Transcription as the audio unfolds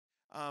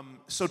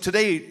So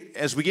today,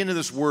 as we get into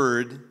this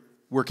word,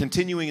 we're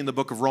continuing in the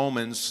book of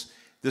Romans,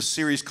 this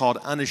series called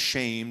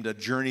Unashamed, a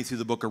journey through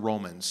the book of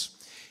Romans.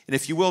 And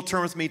if you will,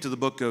 turn with me to the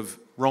book of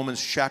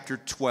Romans chapter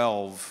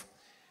 12.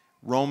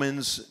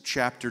 Romans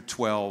chapter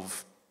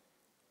 12.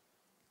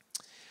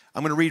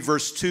 I'm going to read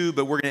verse 2,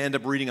 but we're going to end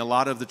up reading a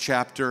lot of the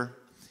chapter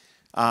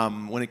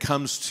when it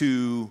comes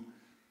to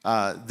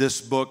this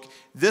book.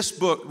 This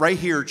book right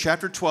here,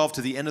 chapter 12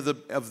 to the end of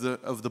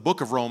the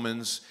book of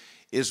Romans,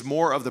 is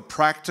more of the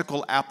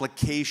practical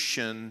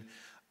application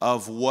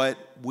of what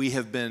we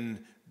have been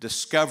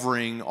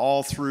discovering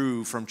all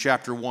through from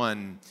chapter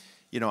 1.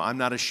 You know, I'm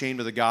not ashamed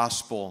of the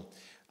gospel.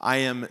 I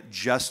am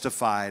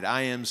justified.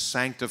 I am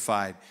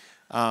sanctified.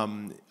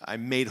 I'm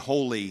made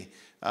holy.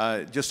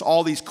 Just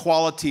all these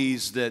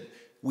qualities that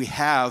we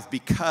have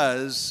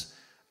because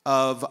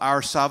of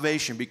our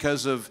salvation,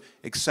 because of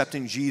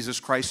accepting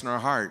Jesus Christ in our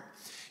heart.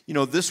 You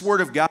know, this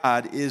Word of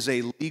God is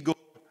a legal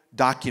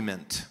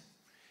document.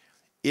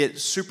 It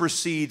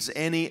supersedes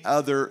any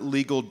other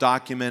legal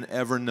document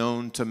ever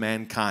known to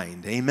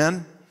mankind.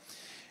 Amen?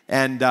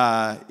 And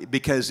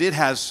because it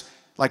has,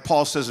 like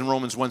Paul says in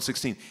Romans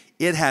 1:16,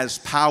 it has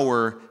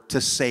power to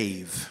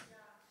save.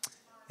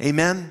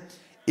 Amen?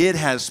 It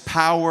has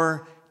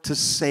power to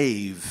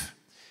save,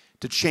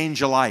 to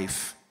change a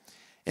life.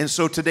 And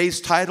so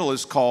today's title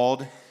is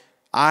called,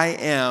 I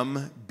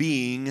Am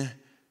Being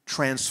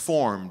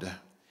Transformed.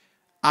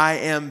 I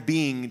am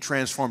being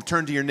transformed.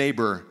 Turn to your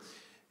neighbor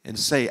and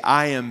say,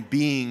 I am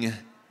being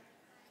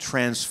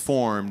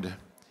transformed.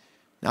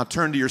 Now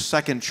turn to your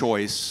second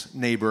choice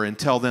neighbor and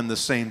tell them the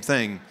same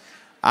thing.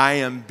 I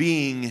am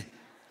being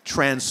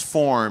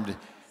transformed.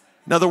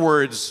 In other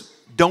words,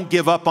 don't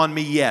give up on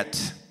me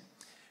yet.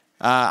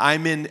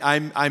 I'm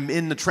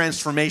in the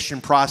transformation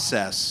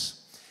process.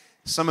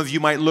 Some of you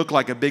might look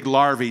like a big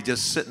larvae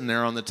just sitting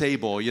there on the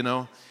table, you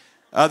know.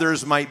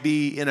 Others might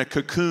be in a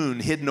cocoon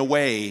hidden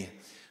away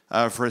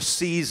for a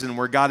season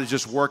where God is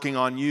just working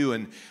on you.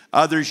 And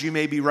others, you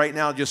may be right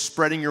now just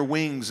spreading your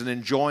wings and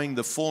enjoying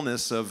the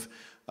fullness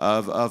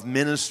of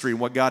ministry and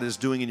what God is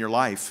doing in your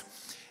life.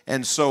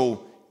 And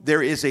so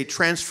there is a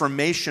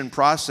transformation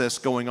process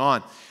going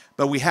on.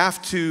 But we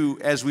have to,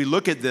 as we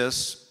look at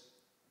this,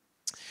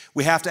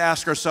 we have to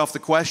ask ourselves the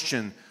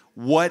question,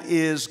 what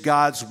is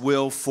God's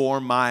will for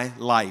my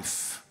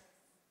life?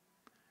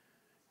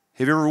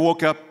 Have you ever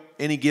woke up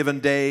any given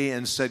day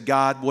and said,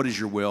 God, what is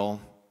your will?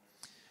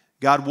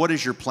 God, what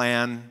is your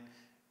plan?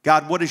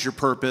 God, what is your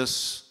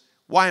purpose?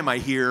 Why am I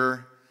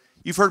here?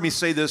 You've heard me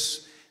say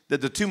this, that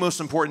the two most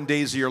important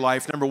days of your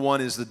life, number one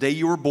is the day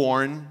you were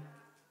born,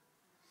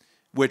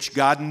 which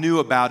God knew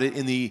about it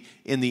in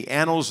the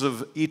annals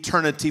of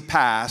eternity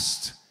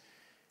past.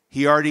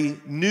 He already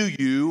knew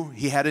you.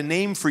 He had a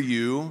name for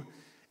you,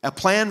 a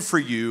plan for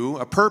you,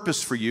 a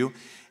purpose for you.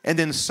 And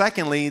then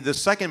secondly, the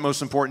second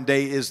most important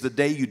day is the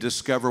day you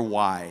discover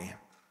why.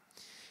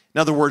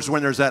 In other words,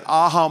 when there's that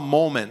aha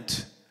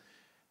moment,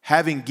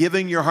 having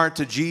given your heart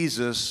to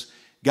Jesus,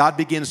 God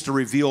begins to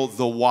reveal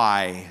the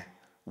why.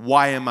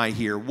 Why am I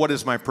here? What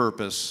is my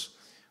purpose?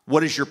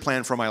 What is your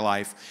plan for my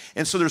life?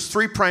 And so there's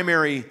three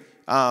primary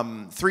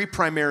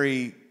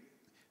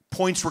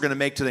points we're going to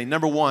make today.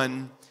 Number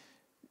one,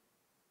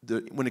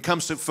 when it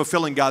comes to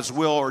fulfilling God's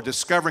will or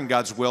discovering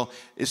God's will,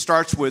 it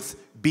starts with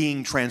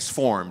being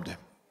transformed.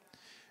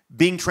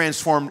 Being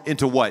transformed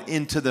into what?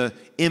 Into the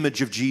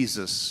image of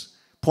Jesus.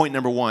 Point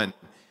number one.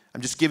 I'm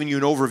just giving you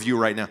an overview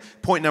right now.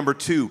 Point number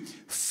two,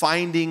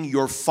 finding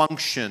your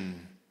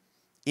function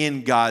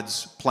in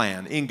God's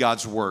plan, in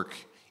God's work,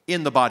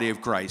 in the body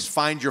of Christ.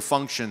 Find your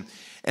function.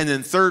 And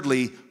then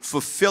thirdly,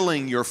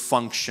 fulfilling your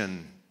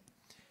function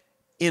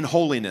in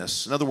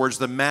holiness. In other words,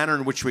 the manner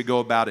in which we go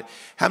about it.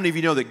 How many of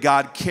you know that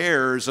God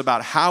cares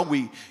about how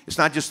it's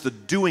not just the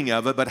doing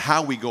of it, but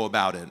how we go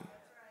about it? Have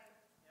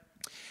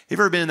you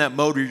ever been in that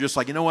mode where you're just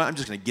like, you know what, I'm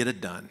just going to get it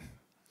done.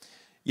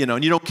 You know,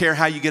 and you don't care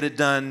how you get it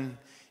done.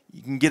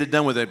 You can get it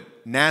done with a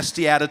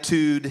nasty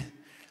attitude,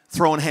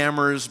 throwing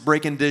hammers,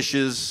 breaking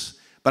dishes,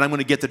 but I'm going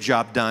to get the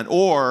job done.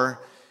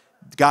 Or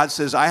God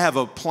says, I have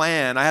a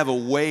plan, I have a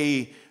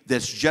way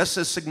that's just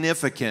as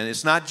significant.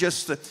 It's not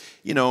just,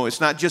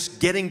 it's not just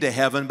getting to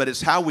heaven, but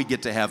it's how we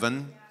get to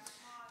heaven.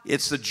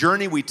 It's the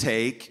journey we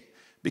take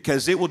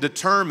because it will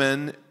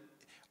determine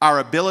our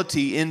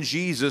ability in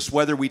Jesus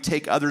whether we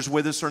take others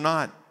with us or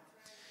not.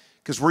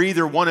 Because we're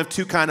either one of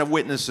two kind of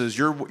witnesses.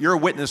 You're a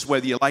witness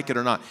whether you like it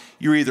or not.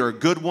 You're either a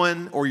good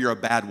one or you're a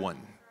bad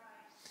one.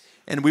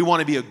 And we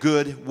want to be a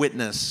good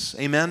witness.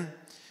 Amen?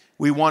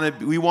 We want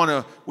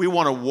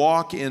to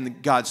walk in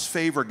God's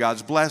favor,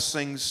 God's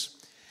blessings.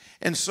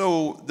 And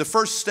so the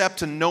first step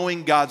to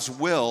knowing God's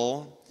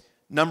will,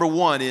 number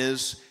one,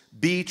 is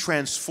be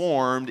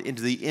transformed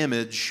into the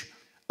image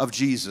of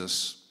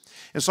Jesus.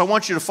 And so I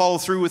want you to follow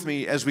through with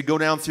me as we go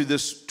down through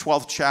this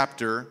 12th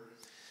chapter.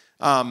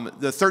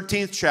 The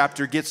 13th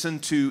chapter gets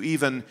into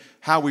even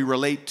how we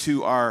relate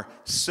to our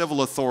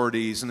civil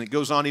authorities, and it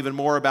goes on even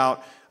more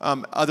about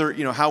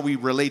how we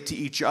relate to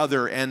each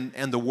other and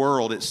the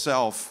world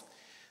itself.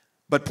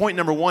 But point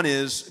number one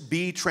is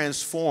be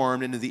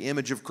transformed into the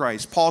image of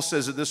Christ. Paul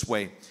says it this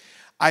way,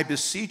 I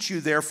beseech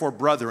you therefore,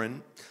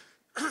 brethren,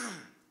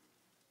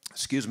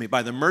 excuse me,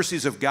 by the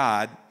mercies of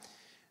God,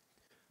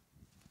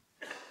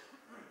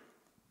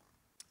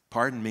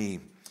 pardon me,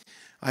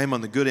 I am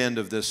on the good end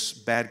of this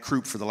bad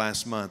croup for the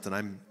last month, and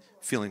I'm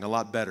feeling a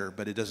lot better,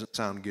 but it doesn't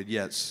sound good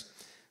yet,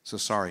 so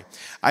sorry.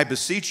 I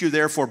beseech you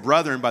therefore,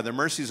 brethren, by the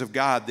mercies of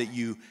God, that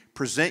you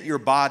present your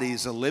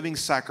bodies a living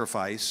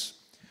sacrifice,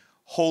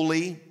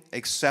 holy,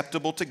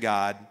 acceptable to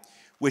God,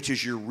 which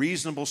is your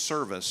reasonable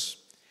service.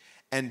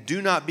 And do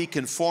not be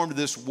conformed to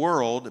this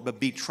world, but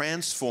be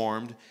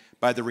transformed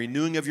by the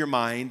renewing of your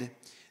mind,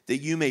 that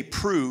you may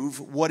prove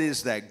what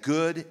is that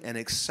good and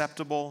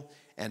acceptable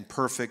and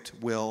perfect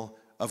will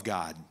of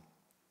God.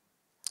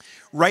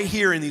 Right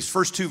here in these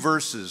first two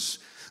verses,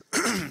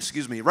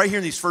 excuse me, right here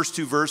in these first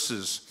two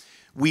verses,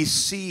 we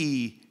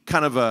see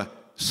kind of a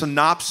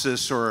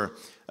synopsis or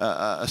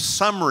a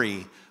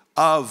summary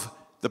of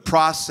the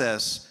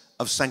process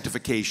of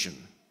sanctification.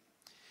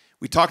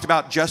 We talked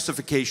about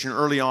justification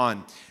early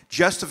on.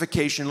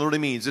 Justification literally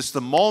means it's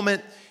the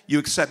moment you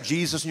accept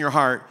Jesus in your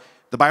heart,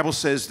 the Bible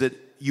says that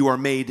you are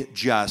made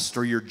just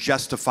or you're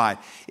justified.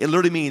 It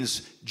literally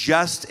means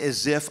just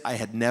as if I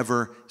had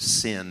never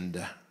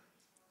sinned.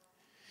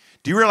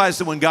 Do you realize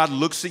that when God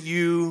looks at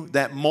you,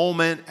 that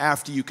moment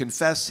after you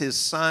confess His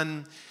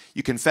Son,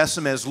 you confess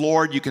Him as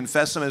Lord, you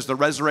confess Him as the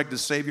resurrected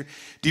Savior,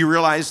 do you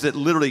realize that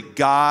literally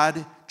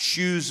God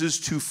chooses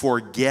to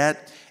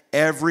forget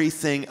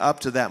everything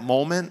up to that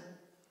moment?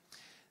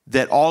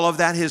 That all of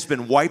that has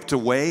been wiped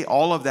away,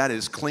 all of that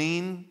is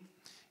clean,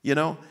 you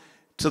know?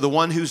 To the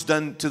one who's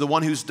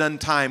done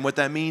time, what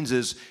that means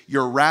is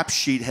your rap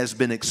sheet has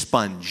been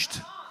expunged.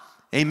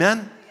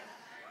 Amen?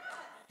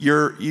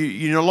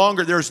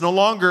 There's no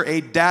longer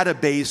a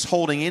database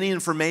holding any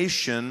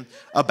information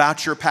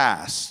about your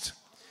past.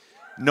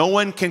 No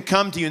one can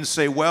come to you and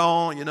say,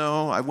 well, you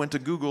know, I went to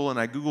Google and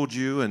I Googled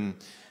you and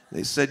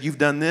they said you've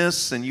done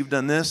this and you've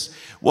done this.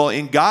 Well,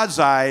 in God's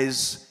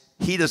eyes,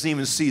 He doesn't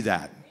even see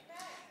that.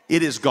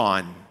 It is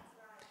gone.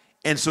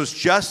 And so it's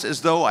just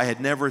as though I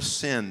had never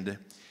sinned.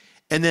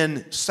 And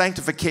then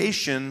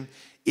sanctification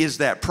is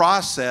that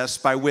process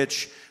by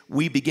which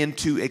we begin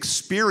to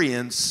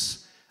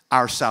experience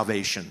our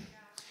salvation.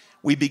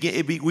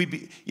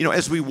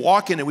 As we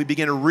walk in it, we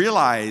begin to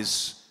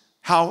realize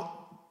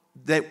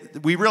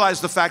we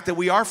realize the fact that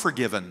we are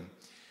forgiven.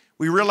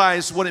 We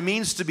realize what it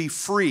means to be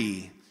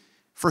free.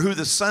 For who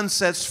the Son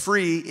sets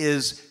free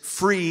is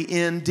free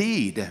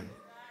indeed.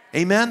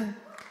 Amen?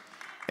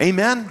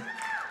 Amen?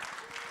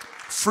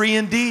 Free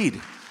indeed.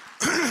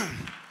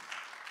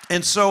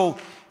 And so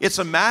it's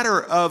a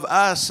matter of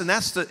us, and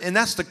that's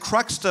the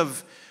crux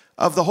of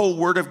the whole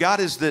Word of God,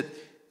 is that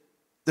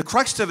the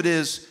crux of it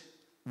is,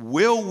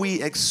 will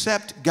we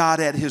accept God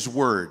at His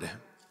word?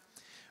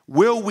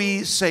 Will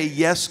we say,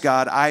 yes,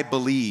 God, I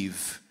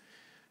believe?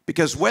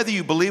 Because whether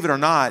you believe it or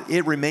not,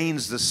 it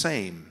remains the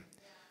same.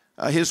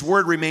 His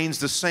word remains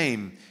the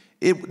same.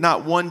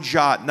 Not one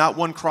jot, not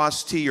one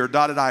cross T or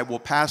dotted I will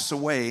pass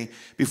away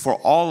before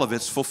all of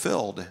it's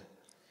fulfilled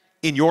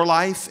in your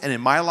life and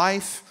in my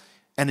life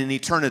and in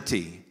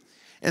eternity.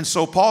 And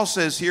so Paul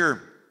says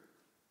here,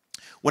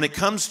 when it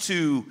comes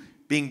to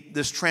being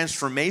this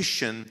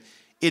transformation,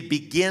 it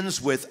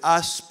begins with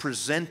us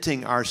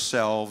presenting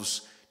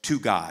ourselves to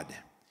God.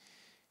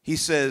 He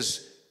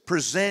says,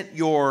 present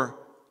your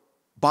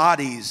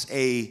bodies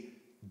a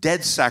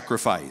dead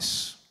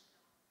sacrifice.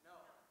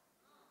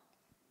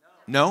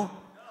 No?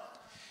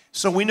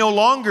 So we no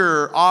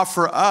longer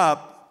offer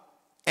up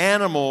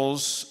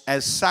animals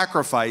as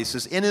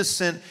sacrifices,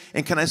 innocent,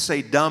 and can I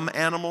say dumb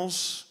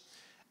animals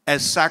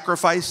as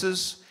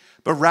sacrifices,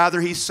 but rather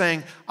He's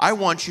saying, I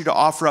want you to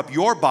offer up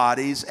your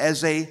bodies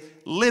as a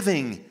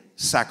living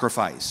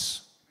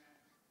sacrifice.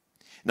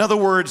 In other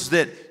words,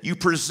 that you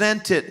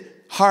present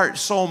it heart,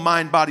 soul,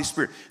 mind, body,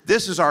 spirit.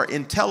 This is our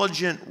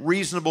intelligent,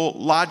 reasonable,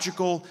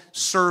 logical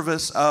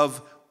service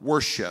of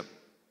worship.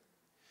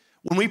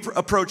 When we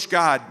approach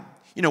God,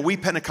 we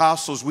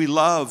Pentecostals, we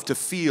love to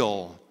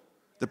feel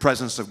the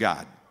presence of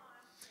God.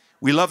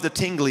 We love the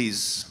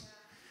tinglies.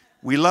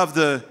 We love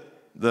the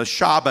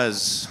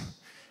shabbas.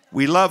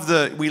 We love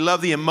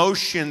the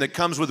emotion that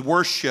comes with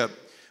worship.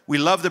 We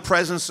love the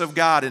presence of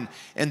God,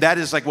 and that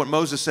is like what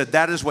Moses said,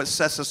 that is what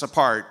sets us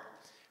apart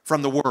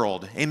from the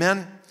world.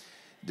 Amen?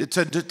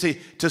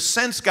 To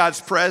sense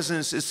God's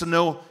presence is to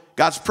know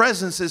God's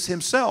presence is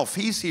Himself.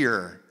 He's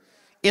here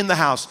in the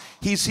house.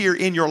 He's here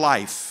in your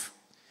life.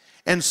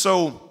 And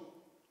so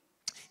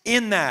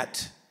in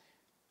that,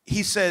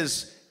 He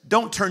says,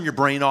 don't turn your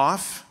brain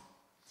off.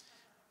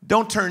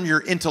 Don't turn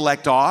your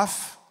intellect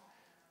off.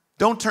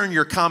 Don't turn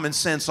your common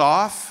sense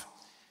off.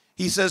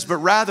 He says, but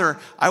rather,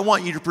 I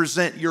want you to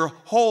present your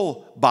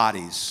whole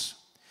bodies.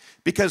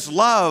 Because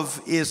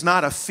love is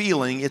not a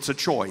feeling, it's a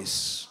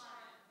choice.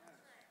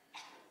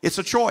 It's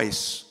a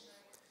choice.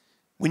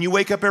 When you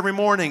wake up every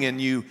morning and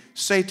you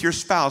say to your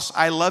spouse,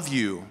 I love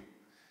you,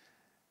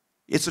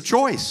 it's a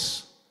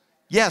choice.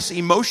 Yes,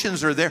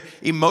 emotions are there.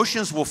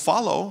 Emotions will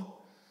follow.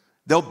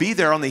 They'll be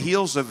there on the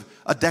heels of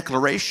a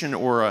declaration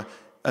or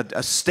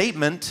a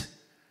statement.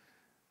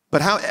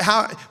 But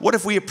what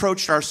if we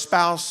approached our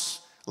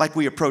spouse like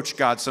we approach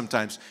God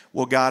sometimes?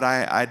 Well, God,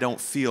 I don't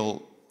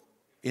feel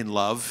in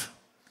love.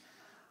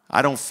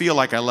 I don't feel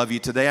like I love you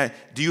today.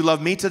 Do you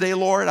love me today,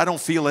 Lord? I don't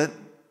feel it,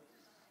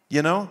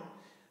 you know?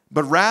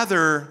 But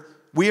rather,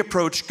 we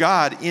approach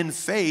God in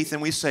faith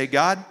and we say,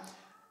 God,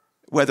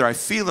 whether I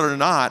feel it or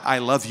not, I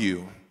love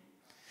you.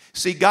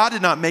 See, God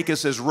did not make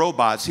us as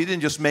robots. He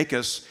didn't just make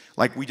us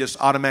like we just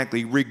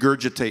automatically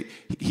regurgitate.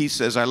 He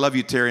says, I love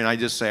you, Terry, and I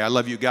just say, I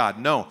love you, God.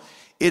 No,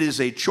 it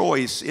is a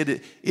choice.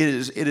 It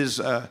is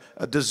a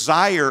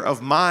desire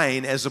of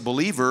mine as a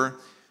believer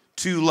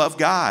to love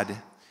God,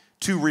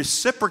 to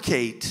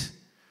reciprocate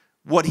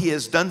what he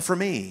has done for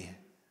me.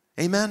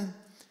 Amen?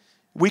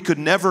 We could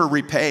never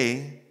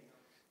repay.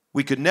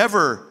 We could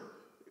never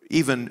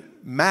even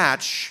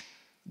match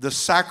the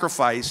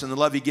sacrifice and the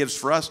love he gives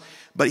for us.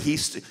 But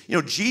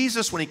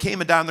Jesus, when he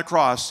came and died on the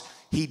cross,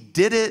 he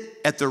did it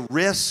at the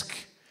risk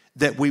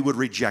that we would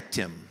reject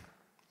him.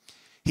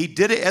 He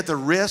did it at the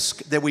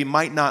risk that we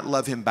might not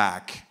love him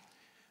back.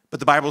 But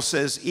the Bible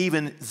says,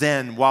 even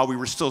then, while we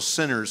were still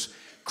sinners,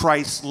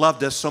 Christ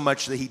loved us so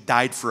much that he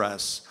died for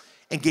us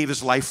and gave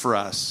his life for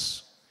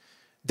us.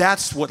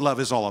 That's what love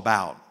is all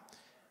about.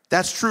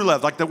 That's true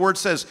love. Like the word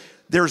says,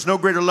 there is no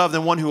greater love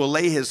than one who will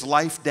lay his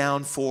life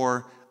down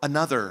for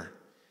another.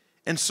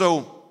 And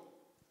so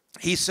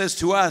he says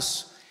to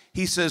us,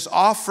 he says,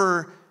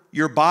 offer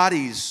your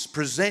bodies,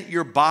 present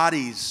your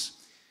bodies.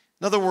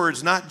 In other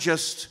words, not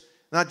just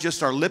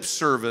our lip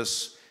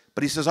service,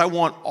 but he says, I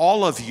want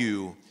all of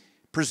you,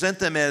 present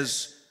them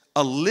as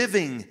a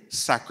living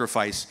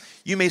sacrifice.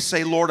 You may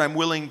say, Lord, I'm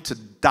willing to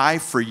die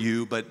for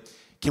you, but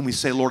can we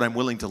say, Lord, I'm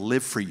willing to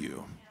live for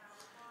you?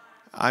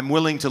 I'm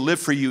willing to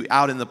live for you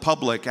out in the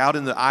public, out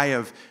in the eye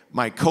of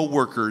my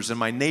coworkers and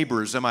my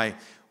neighbors. Am I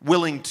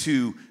willing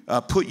to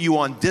put you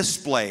on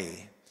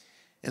display?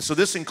 And so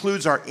this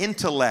includes our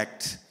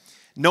intellect.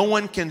 No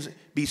one can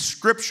be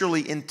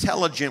scripturally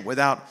intelligent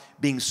without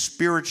being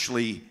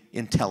spiritually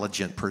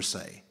intelligent per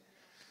se.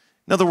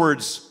 In other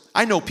words,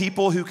 I know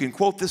people who can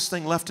quote this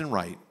thing left and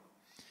right.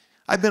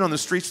 I've been on the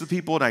streets with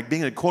people and I've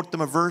been to quote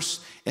them a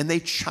verse and they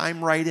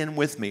chime right in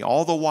with me.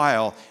 All the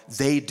while,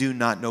 they do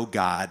not know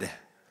God.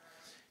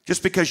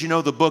 Just because you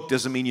know the book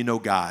doesn't mean you know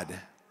God.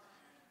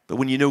 But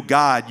when you know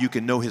God, you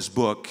can know his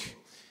book.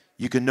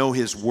 You can know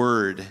his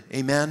word.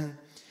 Amen?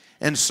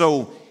 And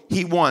so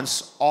he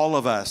wants all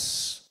of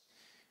us.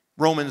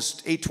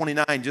 Romans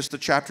 8:29, just the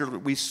chapter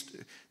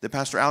that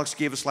Pastor Alex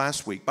gave us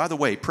last week. By the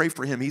way, pray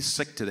for him. He's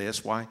sick today.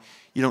 That's why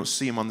you don't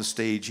see him on the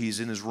stage. He's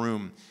in his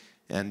room.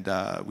 And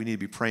we need to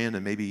be praying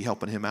and maybe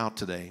helping him out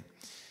today.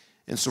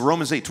 And so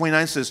Romans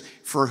 8:29 says,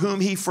 for whom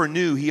he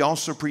foreknew, he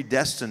also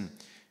predestined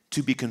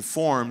to be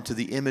conformed to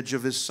the image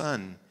of his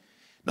Son.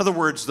 In other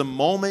words, the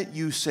moment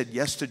you said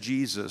yes to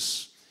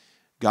Jesus,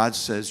 God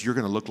says, you're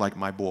going to look like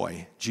my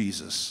boy,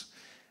 Jesus.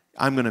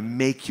 I'm going to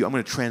make you, I'm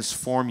going to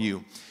transform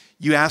you.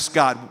 You ask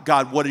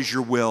God, what is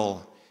your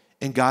will?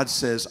 And God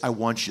says, I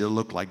want you to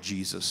look like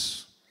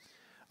Jesus.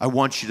 I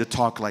want you to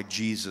talk like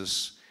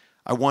Jesus.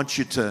 I want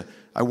you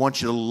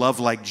to love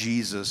like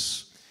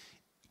Jesus.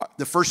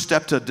 The first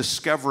step to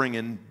discovering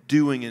and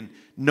doing and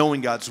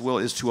knowing God's will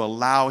is to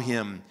allow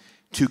him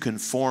to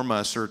conform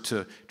us, or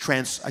to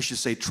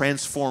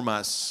transform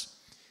us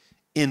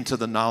into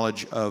the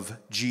knowledge of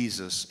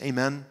Jesus.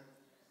 Amen?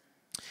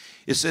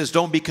 It says,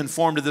 don't be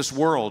conformed to this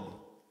world.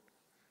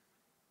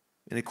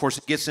 And of course,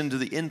 it gets into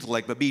the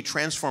intellect, but be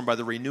transformed by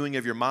the renewing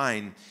of your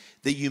mind,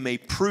 that you may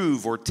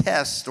prove or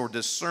test or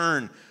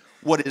discern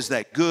what is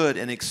that good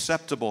and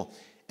acceptable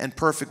and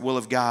perfect will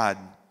of God.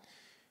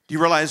 Do you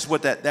realize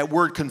what that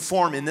word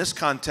conform in this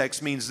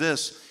context means?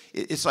 This,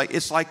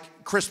 it's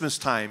like Christmas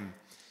time,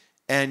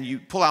 and you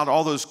pull out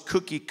all those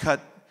cookie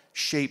cut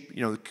shape,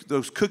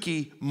 those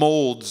cookie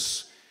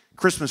molds,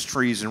 Christmas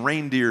trees and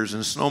reindeers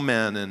and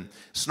snowmen and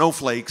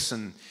snowflakes,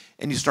 and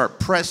you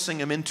start pressing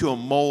them into a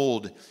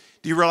mold.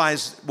 Do you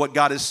realize what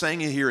God is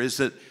saying here is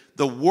that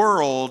the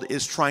world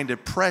is trying to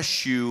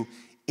press you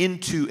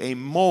into a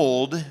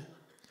mold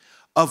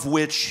of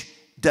which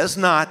does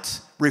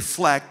not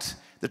reflect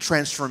the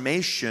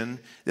transformation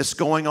that's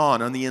going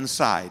on the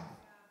inside.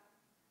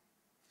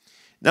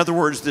 In other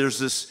words, there's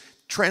this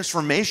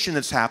transformation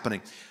that's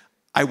happening.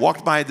 I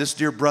walked by this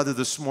dear brother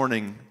this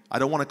morning. I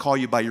don't want to call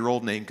you by your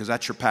old name because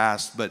that's your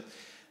past, but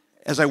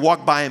as I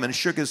walked by him and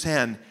shook his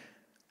hand,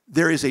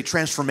 there is a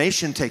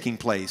transformation taking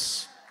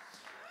place.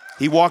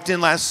 He walked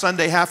in last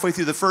Sunday halfway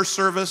through the first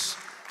service,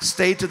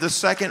 stayed to the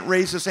second,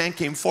 raised his hand,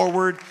 came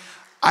forward.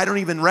 I don't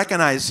even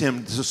recognize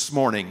him this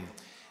morning.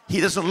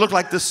 He doesn't look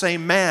like the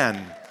same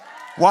man.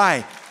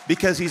 Why?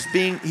 Because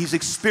he's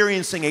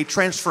experiencing a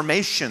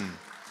transformation.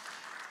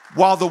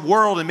 While the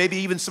world and maybe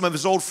even some of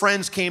his old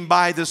friends came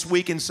by this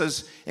week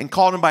and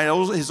called him by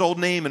his old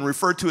name and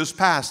referred to his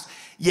past,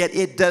 yet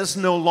it does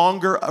no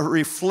longer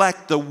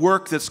reflect the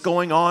work that's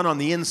going on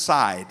the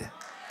inside.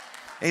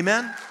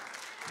 Amen?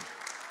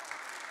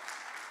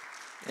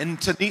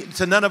 And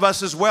to none of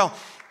us as well.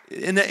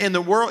 In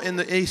the world,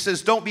 he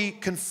says, don't be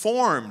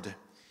conformed,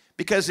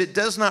 because it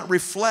does not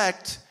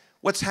reflect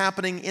what's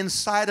happening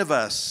inside of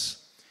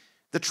us,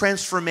 the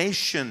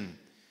transformation.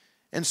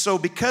 And so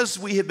because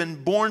we have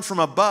been born from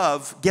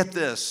above, get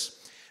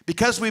this,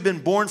 because we've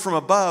been born from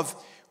above,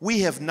 we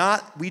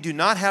do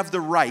not have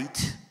the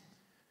right.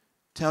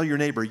 Tell your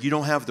neighbor, you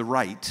don't have the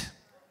right.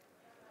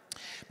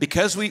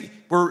 Because we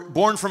were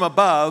born from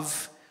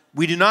above,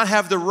 we do not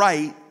have the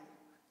right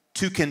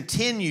to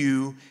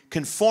continue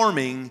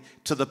conforming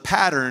to the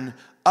pattern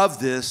of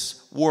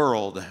this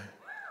world.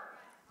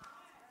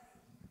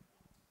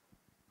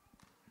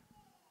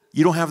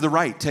 You don't have the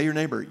right. Tell your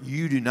neighbor,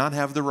 you do not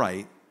have the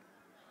right.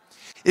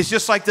 It's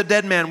just like the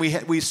dead man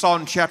we saw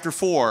in chapter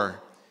 4,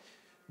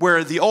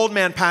 where the old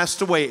man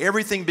passed away.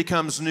 Everything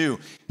becomes new.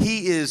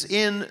 He is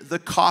in the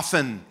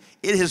coffin.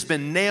 It has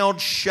been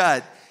nailed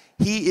shut.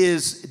 He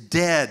is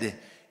dead.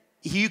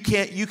 You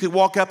could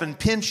walk up and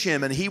pinch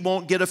him and he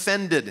won't get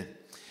offended.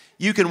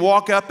 You can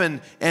walk up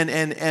and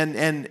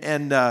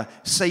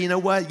say, you know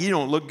what, you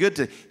don't look good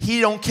today. He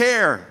don't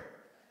care.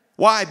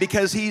 Why?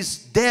 Because he's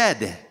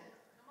dead.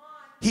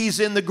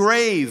 He's in the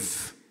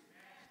grave.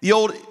 The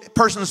old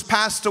person's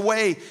passed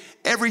away.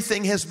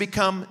 Everything has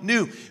become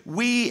new.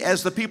 We,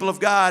 as the people of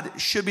God,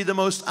 should be the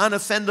most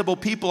unoffendable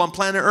people on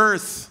planet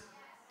Earth.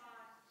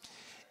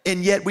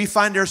 And yet we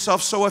find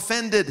ourselves so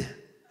offended.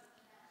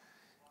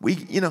 We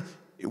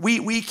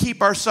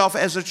keep ourselves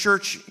as a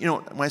church,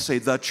 when I say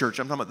the church,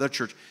 I'm talking about the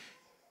church.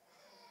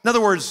 In other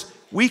words,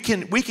 we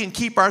can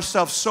keep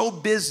ourselves so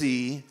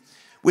busy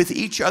with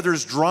each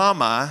other's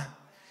drama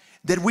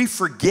that we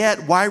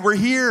forget why we're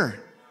here.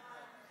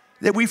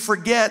 That we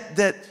forget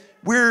that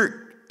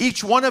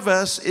each one of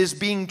us is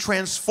being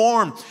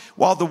transformed,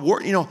 while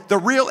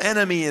the real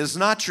enemy is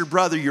not your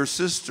brother, your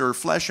sister,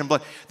 flesh and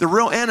blood. The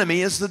real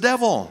enemy is the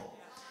devil.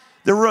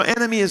 The real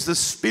enemy is the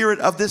spirit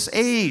of this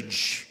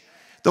age.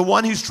 The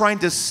one who's trying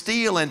to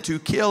steal and to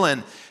kill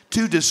and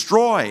to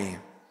destroy.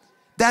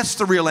 That's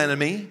the real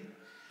enemy.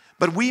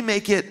 But we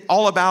make it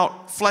all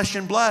about flesh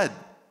and blood.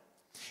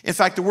 In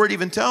fact, the word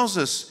even tells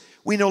us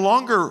we no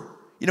longer,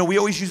 we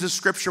always use this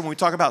scripture when we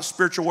talk about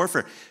spiritual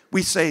warfare.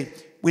 We say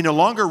we no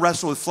longer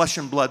wrestle with flesh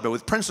and blood, but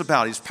with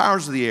principalities,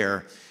 powers of the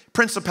air,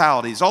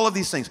 principalities, all of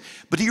these things.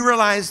 But do you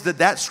realize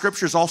that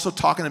scripture is also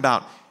talking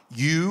about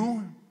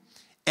you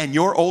and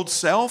your old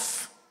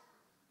self?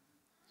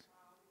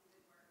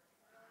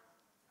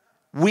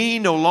 We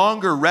no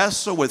longer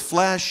wrestle with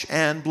flesh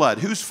and blood.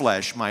 Whose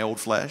flesh? My old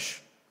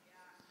flesh.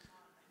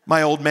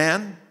 My old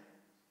man.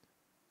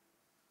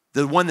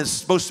 The one that's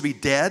supposed to be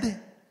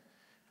dead.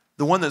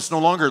 The one that's no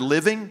longer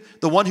living.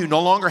 The one who no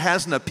longer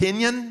has an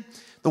opinion.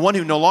 The one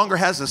who no longer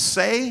has a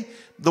say.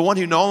 The one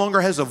who no longer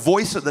has a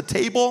voice at the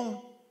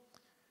table.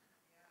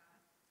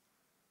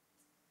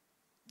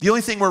 The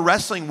only thing we're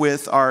wrestling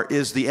with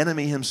is the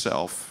enemy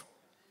himself,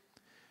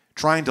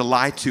 trying to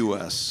lie to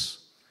us,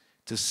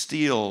 to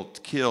steal,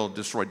 to kill,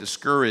 destroy,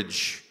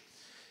 discourage.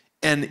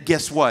 And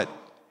guess what?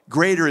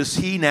 Greater is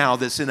he now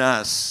that's in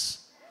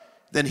us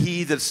than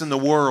he that's in the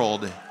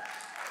world.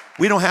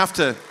 We don't have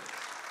to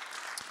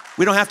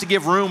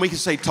give room. We can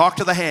say, talk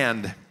to the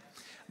hand.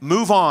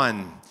 Move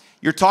on.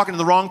 You're talking to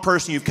the wrong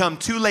person. You've come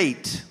too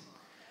late.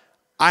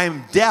 I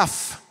am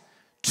deaf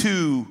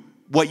to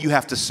what you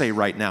have to say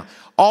right now.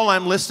 All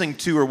I'm listening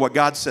to are what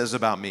God says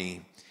about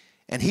me.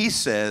 And he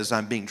says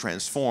I'm being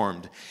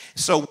transformed.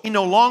 So we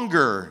no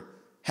longer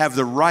have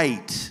the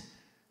right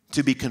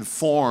to be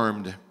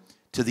conformed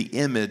to the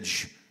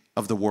image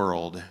of the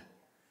world.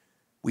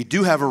 We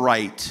do have a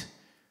right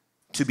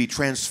to be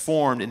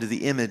transformed into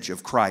the image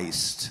of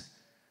Christ.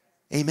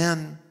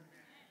 Amen.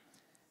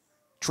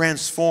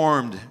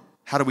 Transformed.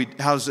 How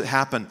does it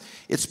happen?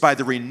 It's by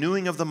the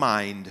renewing of the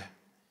mind.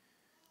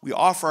 We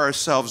offer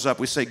ourselves up.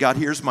 We say, God,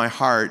 here's my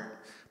heart,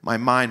 my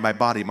mind, my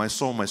body, my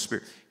soul, my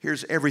spirit.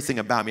 Here's everything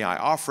about me. I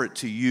offer it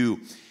to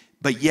you.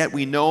 But yet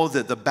we know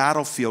that the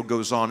battlefield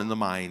goes on in the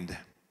mind.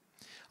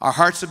 Our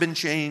hearts have been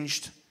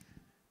changed.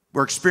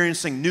 We're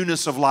experiencing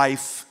newness of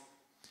life.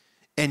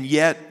 And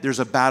yet there's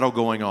a battle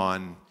going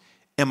on.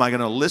 Am I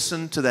going to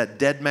listen to that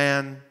dead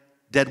man,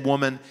 dead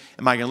woman?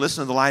 Am I going to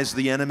listen to the lies of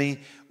the enemy?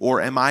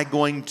 Or am I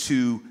going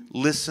to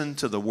listen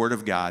to the word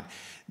of God?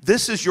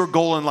 This is your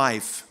goal in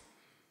life.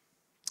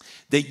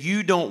 That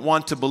you don't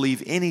want to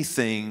believe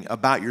anything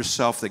about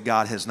yourself that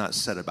God has not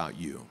said about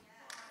you.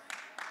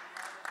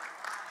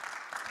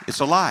 It's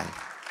a lie.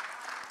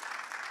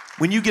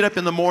 When you get up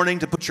in the morning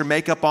to put your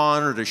makeup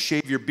on or to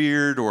shave your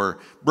beard or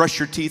brush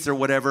your teeth or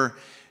whatever,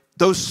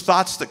 those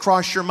thoughts that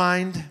cross your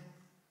mind,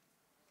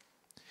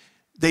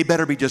 they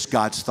better be just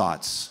God's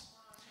thoughts.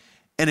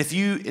 And if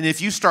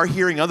you start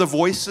hearing other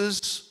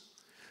voices,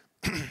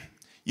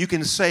 you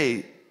can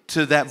say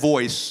to that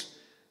voice,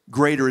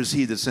 greater is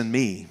he that's in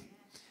me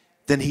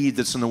than he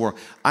that's in the world.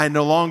 I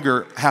no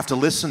longer have to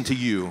listen to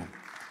you.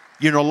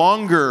 You're no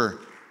longer,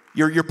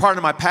 you're part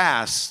of my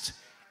past.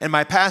 And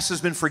my past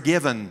has been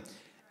forgiven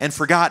and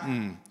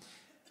forgotten.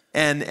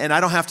 And I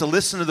don't have to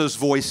listen to those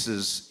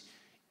voices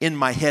in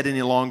my head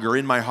any longer,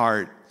 in my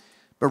heart,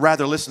 but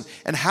rather listen.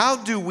 And how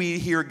do we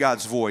hear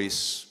God's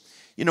voice?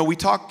 You know, we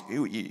talk,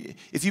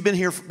 if you've been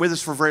here with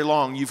us for very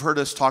long, you've heard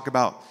us talk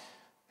about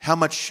how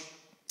much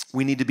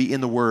we need to be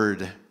in the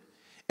Word.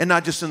 And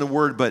not just in the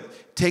Word,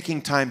 but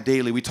taking time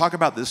daily. We talk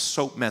about this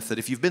SOAP method.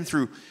 If you've been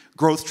through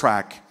Growth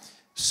Track,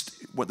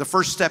 the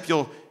first step,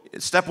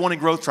 step 1 in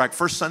Growth Track,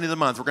 first Sunday of the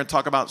month, we're going to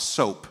talk about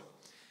SOAP.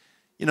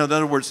 You know, in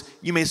other words,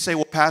 you may say,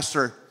 well,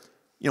 Pastor,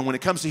 you know, when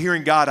it comes to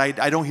hearing God,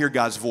 I don't hear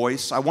God's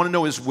voice. I want to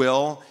know His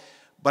will,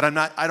 but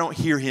I don't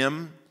hear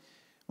Him.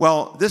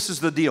 Well, this is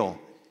the deal.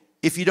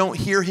 If you don't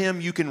hear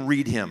Him, you can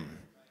read Him.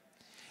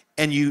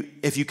 And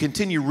if you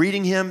continue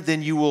reading Him,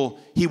 then He will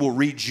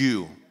read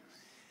you.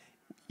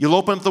 You'll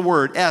open up the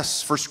Word,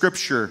 S for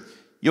Scripture.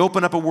 You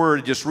open up a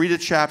word, just read a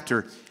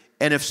chapter,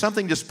 and if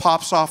something just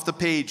pops off the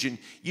page, and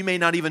you may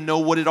not even know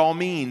what it all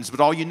means,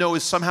 but all you know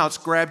is somehow it's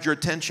grabbed your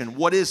attention.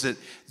 What is it?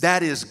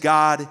 That is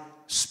God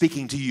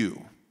speaking to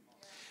you.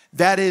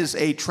 That is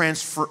a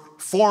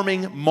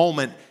transforming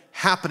moment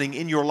happening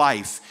in your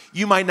life.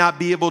 You might not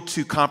be able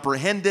to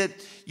comprehend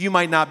it. You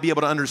might not be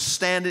able to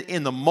understand it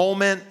in the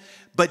moment,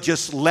 but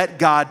just let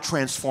God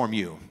transform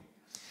you.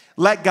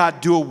 Let God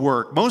do a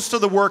work. Most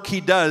of the work He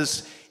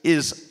does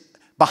is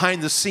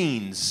behind the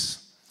scenes.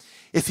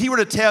 If He were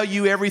to tell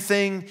you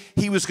everything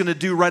He was going to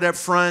do right up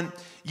front,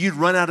 you'd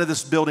run out of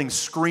this building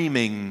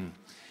screaming.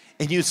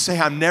 And you'd say,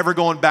 I'm never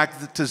going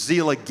back to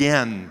ZEAL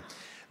again,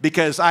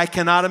 because I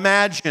cannot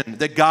imagine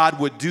that God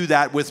would do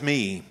that with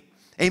me.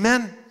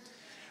 Amen?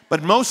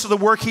 But most of the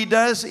work He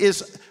does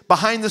is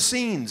behind the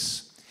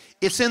scenes.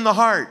 It's in the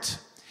heart.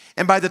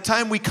 And by the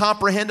time we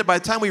comprehend it, by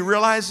the time we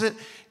realize it,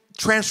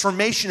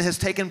 transformation has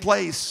taken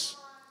place.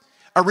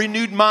 A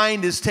renewed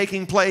mind is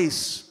taking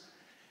place.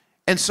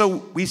 And so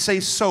we say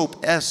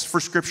SOAP, S for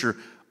Scripture,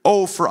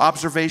 O for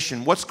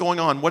observation. What's going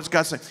on? What's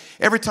God saying?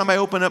 Every time I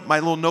open up my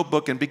little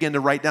notebook and begin to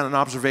write down an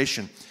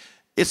observation,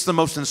 it's the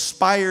most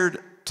inspired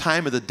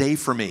time of the day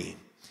for me.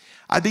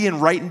 I begin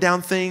writing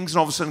down things, and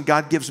all of a sudden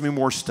God gives me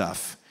more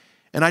stuff.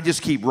 And I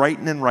just keep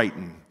writing and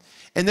writing.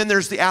 And then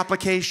there's the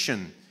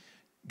application.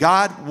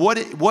 God,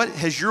 what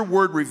has your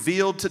word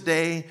revealed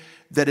today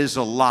that is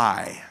a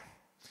lie?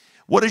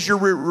 What has your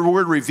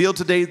word revealed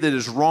today that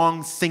is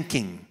wrong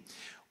thinking?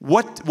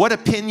 What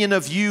opinion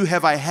of you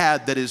have I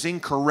had that is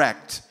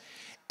incorrect?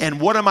 And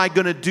what am I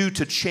going to do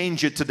to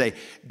change it today?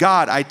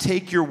 God, I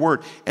take your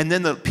word. And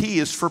then the P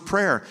is for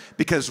prayer,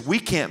 because we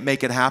can't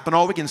make it happen.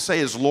 All we can say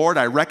is, Lord,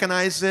 I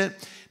recognize it.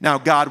 Now,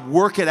 God,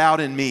 work it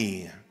out in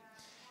me.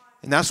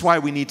 And that's why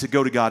we need to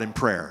go to God in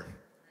prayer.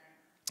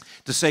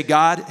 To say,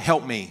 God,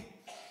 help me.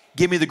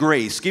 Give me the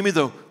grace. Give me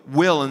the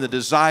will and the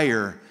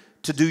desire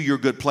to do your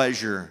good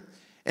pleasure.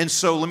 And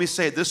so let me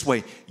say it this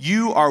way.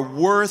 You are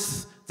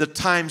worth the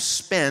time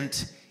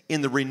spent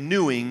in the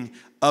renewing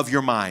of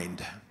your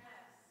mind.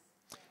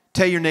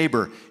 Tell your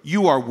neighbor,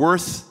 you are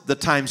worth the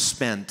time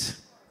spent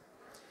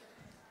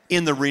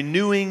in the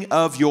renewing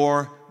of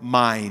your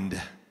mind.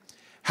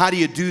 How do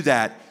you do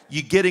that?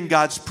 You get in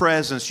God's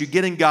presence. You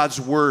get in God's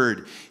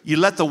word. You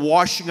let the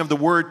washing of the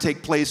word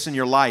take place in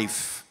your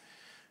life.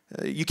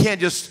 You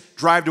can't just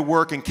drive to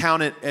work and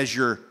count it as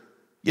your,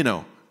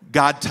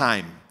 God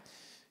time.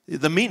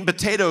 The meat and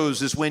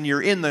potatoes is when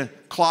you're in the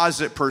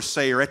closet, per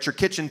se, or at your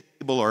kitchen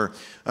table, or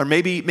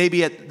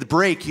maybe at the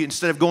break,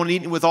 instead of going and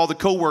eating with all the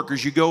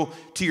coworkers, you go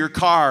to your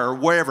car or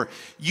wherever.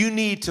 You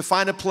need to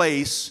find a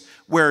place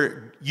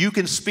where you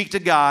can speak to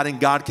God and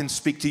God can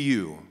speak to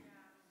you.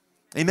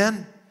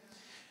 Amen?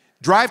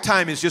 Drive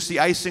time is just the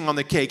icing on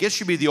the cake. It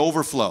should be the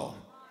overflow.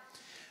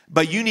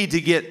 But you need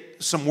to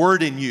get some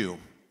word in you.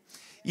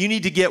 You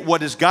need to get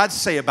what does God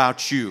say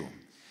about you.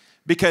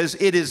 Because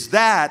it is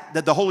that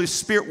the Holy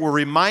Spirit will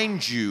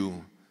remind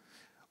you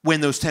when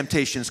those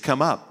temptations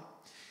come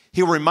up.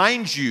 He'll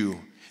remind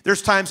you.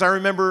 There's times I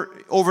remember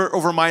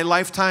over my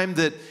lifetime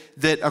that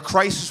a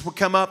crisis would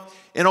come up,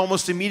 and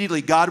almost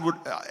immediately God would,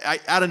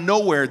 out of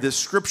nowhere, this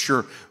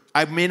scripture,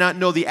 I may not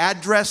know the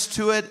address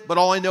to it, but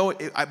I know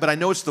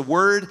it's the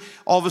word.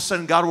 All of a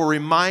sudden, God will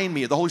remind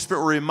me, the Holy Spirit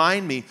will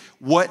remind me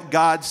what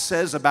God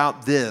says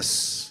about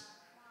this.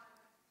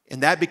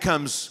 And that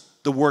becomes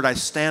the word I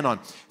stand on.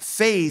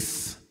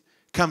 Faith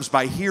comes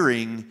by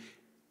hearing,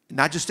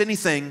 not just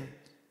anything,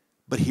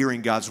 but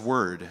hearing God's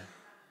word.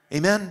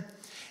 Amen?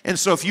 And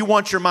so if you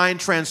want your mind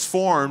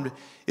transformed,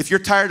 if you're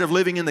tired of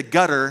living in the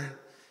gutter,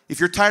 if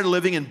you're tired of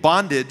living in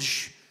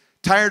bondage,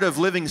 tired of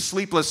living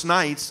sleepless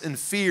nights in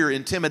fear,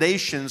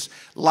 intimidations,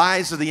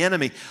 lies of the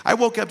enemy. I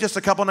woke up just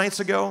a couple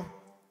nights ago,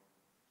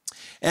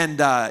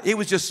 and it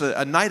was just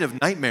a night of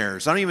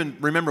nightmares. I don't even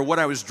remember what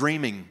I was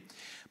dreaming.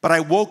 But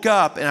I woke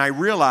up and I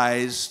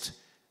realized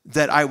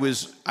that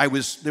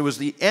there was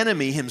the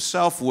enemy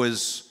himself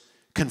was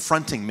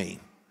confronting me.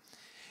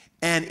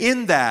 And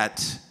in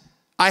that,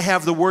 I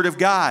have the word of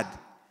God.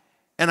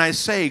 And I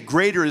say,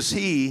 greater is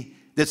he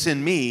that's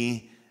in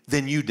me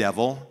than you,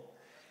 devil.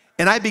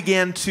 And I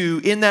began to,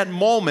 in that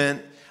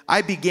moment,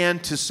 I began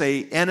to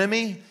say,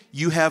 enemy,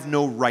 you have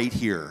no right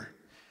here.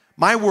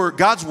 My word,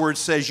 God's word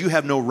says you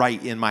have no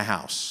right in my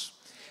house.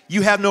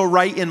 You have no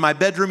right in my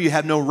bedroom. You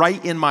have no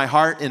right in my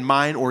heart and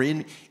mind, or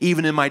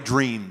even in my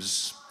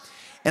dreams.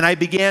 And I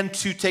began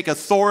to take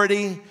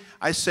authority.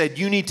 I said,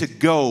 you need to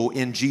go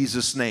in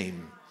Jesus'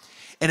 name.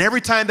 And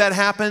every time that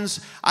happens,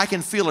 I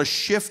can feel a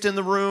shift in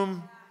the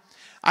room.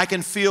 I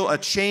can feel a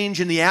change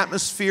in the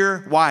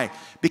atmosphere. Why?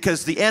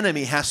 Because the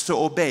enemy has to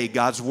obey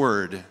God's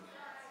word.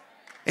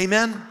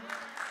 Amen?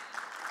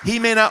 He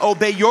may not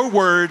obey your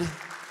word,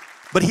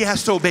 but he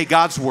has to obey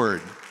God's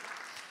word.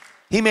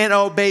 He may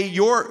not obey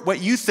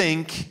what you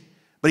think,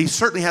 but he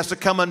certainly has to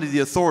come under the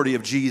authority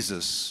of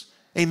Jesus.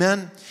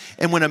 Amen?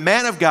 And when a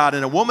man of God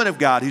and a woman of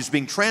God who's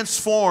being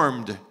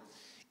transformed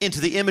into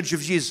the image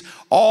of Jesus,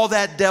 all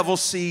that devil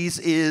sees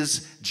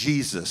is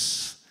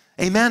Jesus.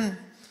 Amen?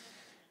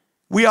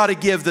 We ought to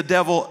give the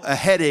devil a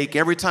headache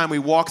every time we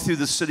walk through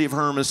the city of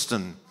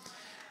Hermiston.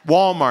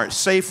 Walmart,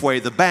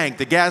 Safeway, the bank,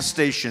 the gas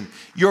station,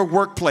 your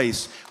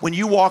workplace. When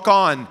you walk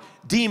on,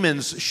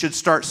 demons should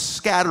start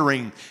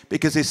scattering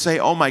because they say,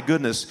 oh my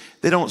goodness.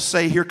 They don't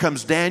say, here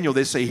comes Daniel.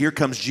 They say, here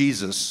comes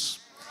Jesus.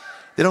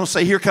 They don't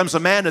say, here comes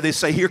Amanda. They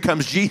say, here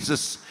comes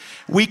Jesus.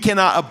 We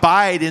cannot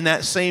abide in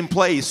that same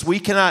place. We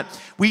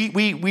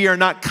are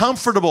not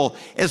comfortable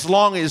as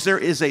long as there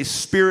is a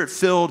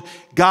spirit-filled,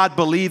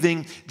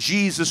 God-believing,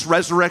 Jesus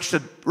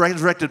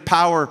resurrected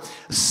power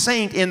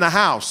saint in the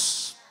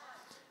house.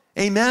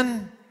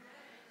 Amen?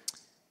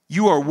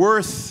 You are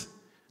worth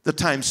the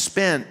time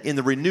spent in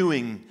the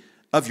renewing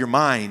of your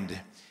mind.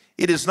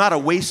 It is not a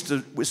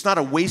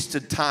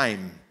wasted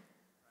time,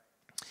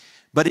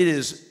 but it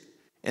is,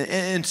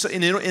 and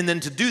then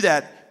to do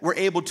that, we're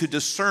able to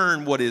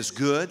discern what is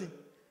good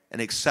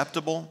and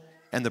acceptable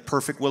and the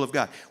perfect will of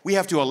God. We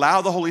have to allow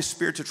the Holy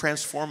Spirit to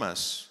transform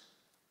us.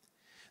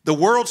 The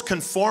world's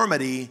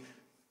conformity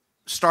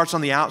starts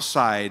on the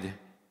outside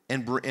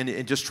and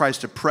it just tries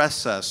to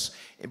press us.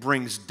 It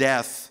brings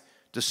death,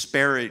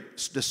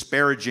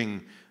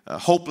 disparaging,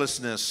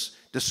 hopelessness,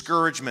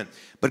 discouragement.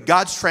 But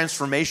God's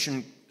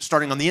transformation,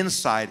 starting on the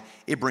inside,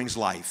 it brings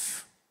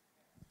life.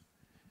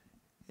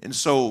 And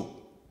so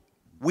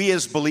we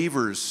as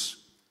believers,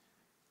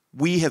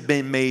 we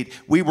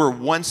were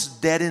once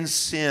dead in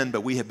sin,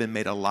 but we have been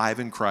made alive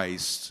in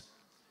Christ.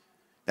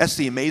 That's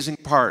the amazing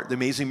part, the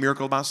amazing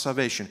miracle about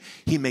salvation.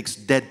 He makes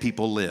dead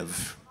people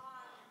live.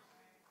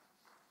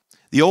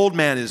 The old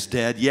man is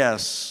dead,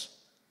 yes.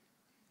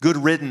 Good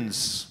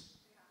riddance.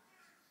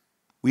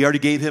 We already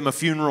gave him a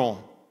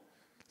funeral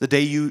the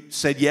day you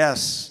said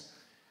yes.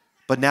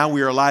 But now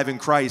we are alive in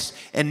Christ.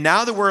 And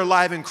now that we're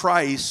alive in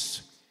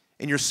Christ,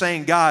 and you're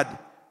saying, God,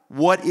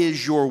 what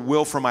is your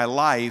will for my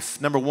life?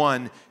 Number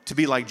one, to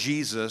be like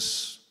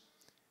Jesus.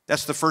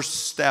 That's the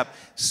first step.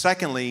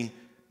 Secondly,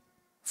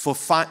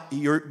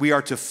 we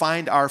are to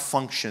find our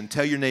function.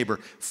 Tell your neighbor,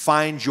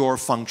 find your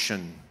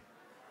function.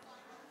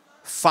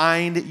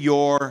 Find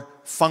your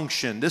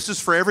function. This is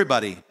for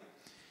everybody.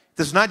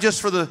 This is not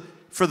just for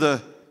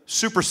the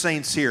super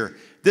saints here.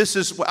 This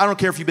is, I don't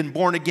care if you've been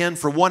born again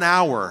for 1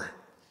 hour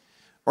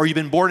or you've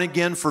been born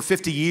again for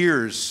 50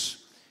 years.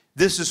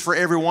 This is for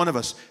every one of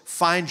us.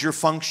 Find your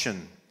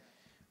function.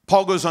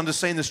 Paul goes on to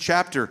say in this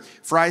chapter,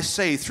 for I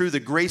say, through the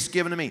grace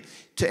given to me,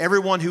 to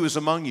everyone who is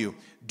among you,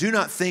 do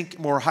not think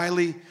more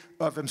highly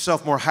of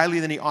himself more highly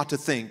than he ought to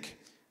think,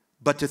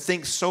 but to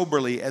think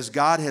soberly as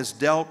God has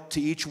dealt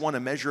to each one a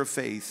measure of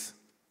faith.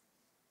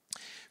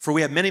 For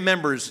we have many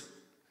members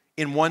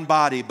in one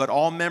body, but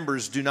all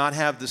members do not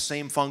have the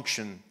same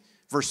function.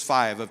 Verse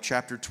 5 of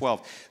chapter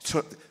 12.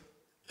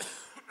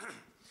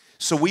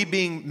 So we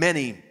being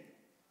many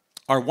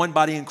are one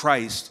body in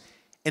Christ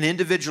and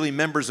individually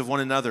members of one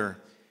another.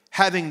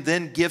 Having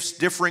then gifts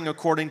differing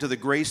according to the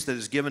grace that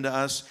is given to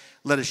us,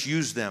 let us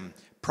use them.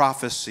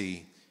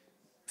 Prophecy,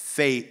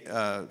 faith,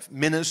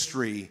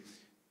 ministry,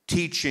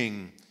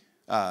 teaching,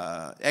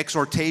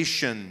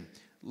 exhortation,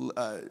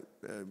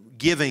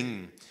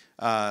 giving,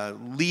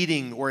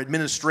 leading or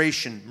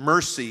administration,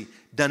 mercy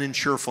done in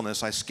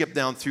cheerfulness. I skipped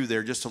down through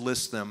there just to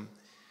list them.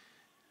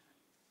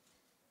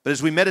 But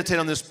as we meditate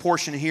on this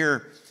portion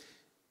here,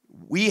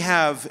 we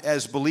have,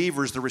 as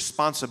believers, the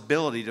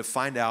responsibility to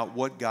find out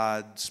what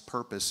God's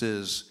purpose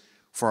is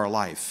for our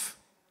life.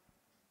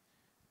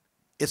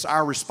 It's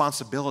our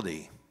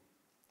responsibility.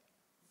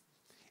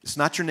 It's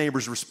not your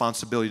neighbor's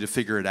responsibility to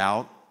figure it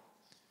out.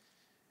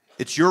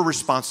 It's your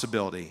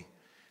responsibility.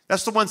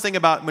 That's the one thing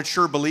about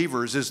mature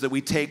believers is that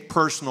we take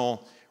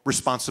personal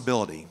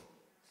responsibility.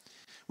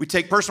 We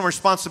take personal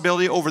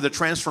responsibility over the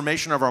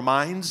transformation of our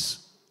minds.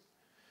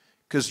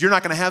 Because you're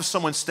not going to have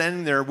someone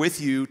standing there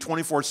with you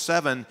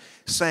 24/7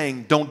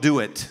 saying, don't do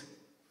it.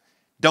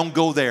 Don't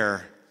go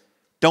there.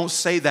 Don't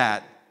say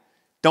that.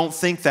 Don't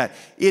think that.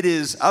 It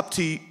is up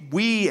to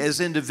we as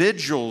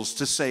individuals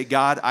to say,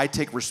 God, I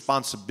take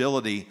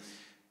responsibility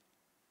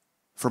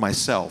for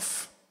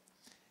myself.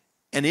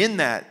 And in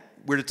that,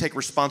 we're to take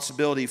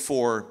responsibility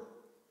for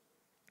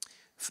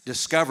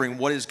discovering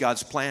what is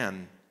God's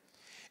plan.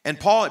 And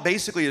Paul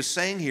basically is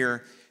saying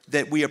here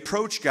that we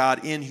approach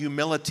God in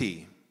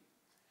humility.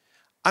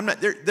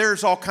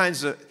 There's all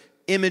kinds of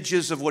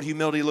images of what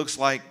humility looks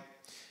like.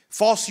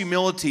 False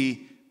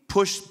humility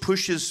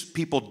pushes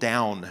people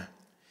down.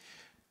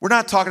 We're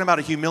not talking about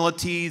a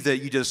humility that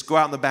you just go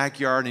out in the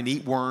backyard and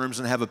eat worms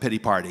and have a pity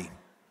party.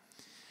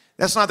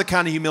 That's not the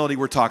kind of humility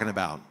we're talking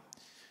about.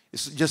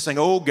 It's just saying,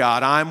 oh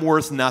God, I'm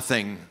worth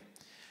nothing.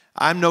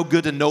 I'm no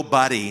good to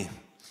nobody.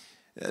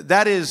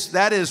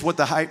 That's what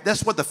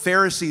the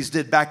Pharisees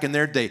did back in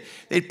their day.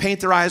 They'd paint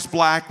their eyes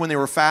black when they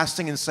were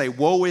fasting and say,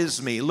 woe is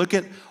me. Look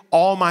at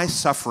all my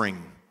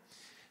suffering.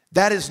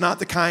 That is not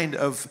the kind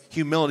of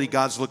humility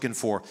God's looking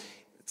for.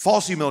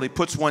 False humility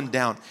puts one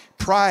down.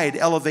 Pride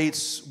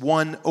elevates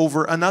one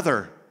over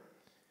another.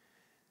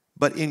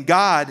 But in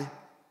God,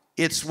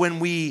 it's when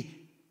we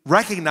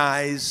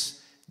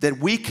recognize that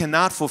we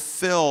cannot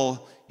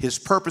fulfill His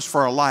purpose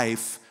for our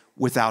life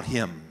without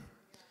Him.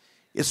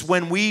 It's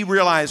when we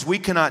realize we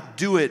cannot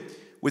do it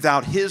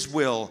without His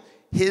will,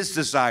 His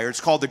desire. It's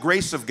called the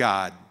grace of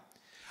God.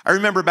 I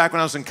remember back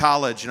when I was in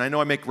college, and I know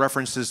I make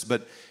references,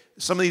 but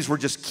some of these were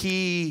just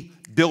key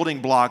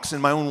building blocks in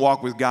my own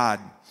walk with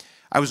God.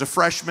 I was a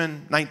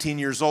freshman, 19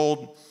 years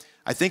old.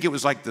 I think it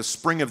was like the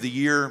spring of the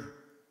year.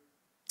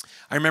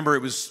 I remember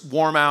it was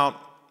warm out.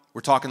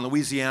 We're talking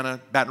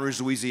Louisiana, Baton Rouge,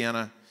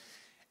 Louisiana.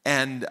 But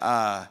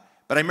I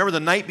remember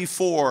the night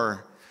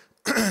before,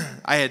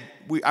 I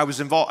was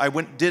involved. I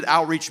did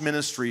outreach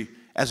ministry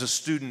as a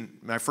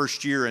student my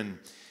first year,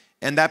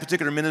 and that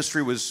particular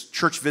ministry was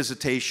church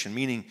visitation,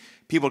 meaning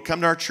people would come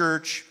to our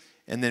church,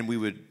 and then we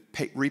would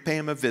repay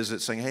them a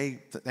visit, saying, "Hey,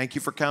 thank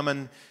you for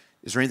coming.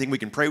 Is there anything we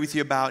can pray with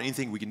you about?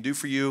 Anything we can do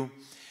for you?"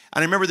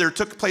 And I remember there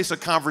took place a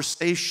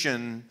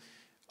conversation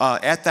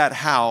at that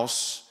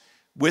house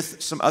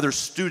with some other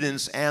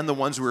students and the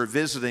ones we were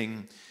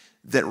visiting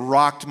that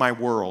rocked my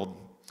world,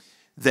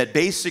 that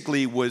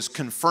basically was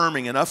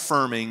confirming and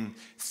affirming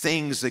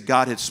things that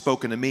God had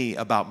spoken to me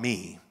about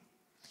me.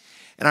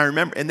 And I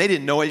remember, and they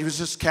didn't know it. It was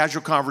just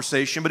casual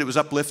conversation, but it was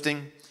uplifting.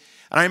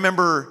 And I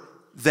remember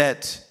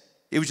that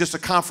it was just a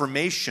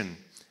confirmation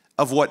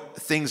of what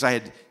things I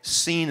had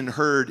seen and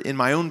heard in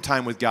my own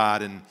time with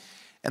God. And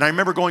I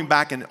remember going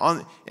back, and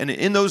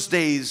in those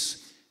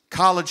days,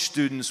 college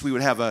students, we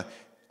would have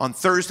on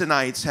Thursday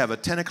nights, have a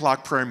 10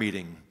 o'clock prayer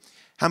meeting.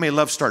 How many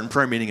love starting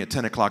prayer meeting at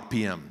 10 o'clock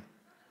p.m.?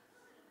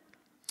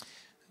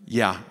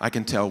 Yeah, I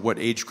can tell what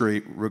age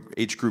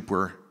group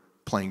we're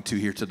playing to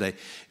here today.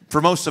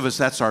 For most of us,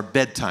 that's our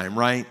bedtime,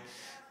 right?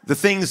 The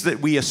things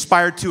that we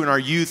aspired to in our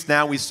youth,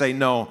 now we say,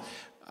 no,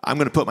 I'm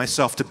going to put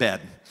myself to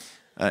bed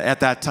at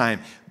that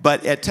time.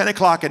 But at 10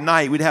 o'clock at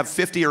night, we'd have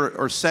 50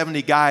 or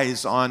 70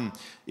 guys on.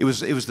 It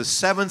was the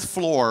seventh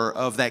floor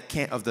of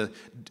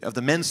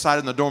the men's side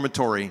in the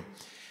dormitory. And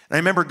I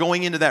remember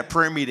going into that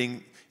prayer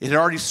meeting. It had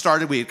already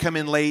started. We had come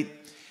in late,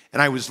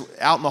 and I was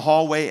out in the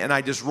hallway, and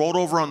I just rolled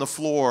over on the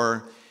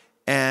floor,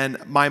 and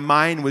my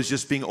mind was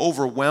just being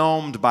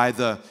overwhelmed by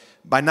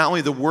not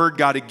only the word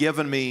God had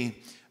given me,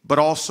 but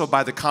also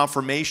by the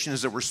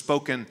confirmations that were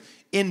spoken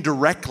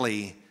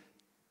indirectly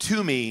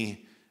to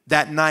me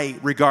that night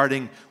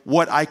regarding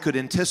what I could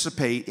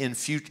anticipate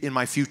in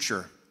my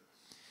future.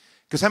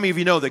 Because how many of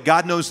you know that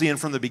God knows the end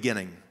from the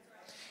beginning?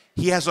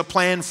 He has a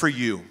plan for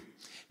you.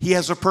 He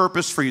has a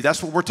purpose for you.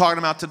 That's what we're talking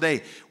about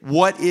today.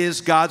 What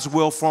is God's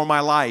will for my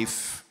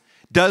life?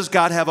 Does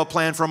God have a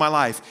plan for my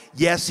life?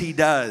 Yes, He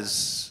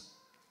does.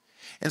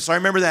 And so I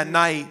remember that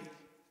night,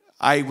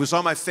 I was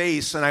on my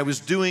face and I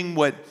was doing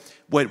what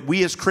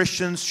we as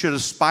Christians should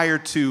aspire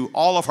to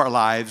all of our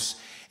lives,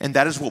 and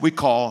that is what we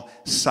call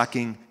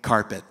sucking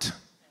carpet.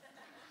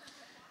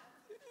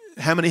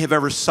 How many have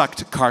ever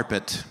sucked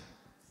carpet?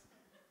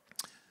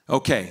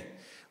 Okay.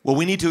 Well,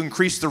 we need to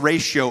increase the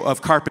ratio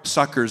of carpet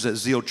suckers at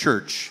ZEAL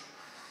Church,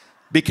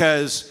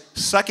 because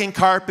sucking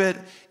carpet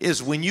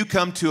is when you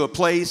come to a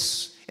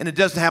place, and it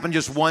doesn't happen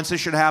just once. It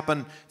should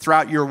happen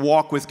throughout your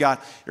walk with God.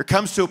 There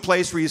comes to a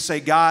place where you say,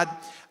 God,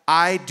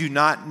 I do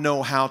not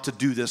know how to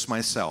do this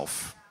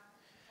myself.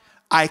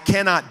 I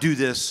cannot do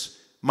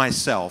this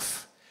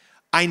myself.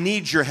 I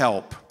need your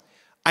help.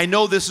 I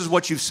know this is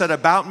what you've said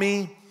about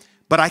me,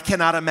 but I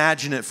cannot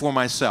imagine it for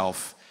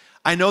myself.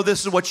 I know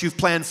this is what you've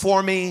planned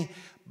for me,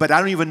 but I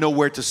don't even know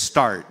where to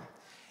start.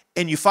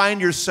 And you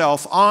find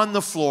yourself on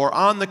the floor,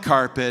 on the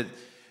carpet,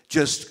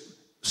 just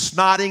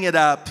snotting it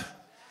up,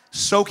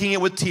 soaking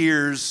it with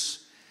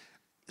tears,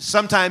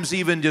 sometimes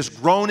even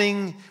just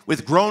groaning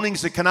with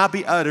groanings that cannot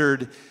be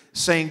uttered,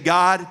 saying,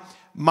 God,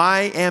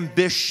 my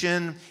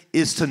ambition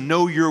is to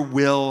know your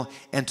will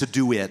and to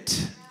do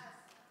it.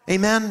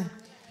 Amen?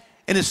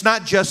 And it's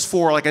not just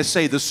for, like I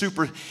say, the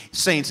super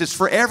saints. It's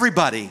for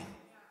everybody.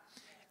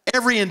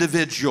 Every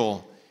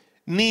individual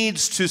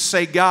needs to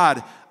say,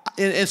 God,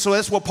 and so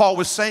that's what Paul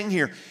was saying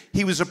here.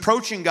 He was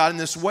approaching God in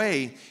this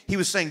way. He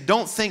was saying,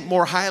 don't think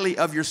more highly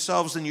of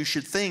yourselves than you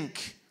should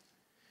think,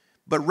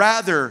 but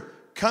rather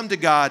come to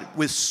God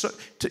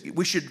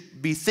we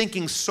should be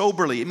thinking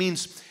soberly. It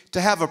means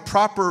to have a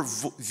proper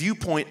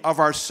viewpoint of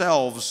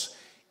ourselves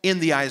in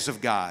the eyes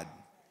of God.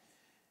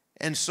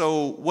 And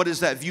so what is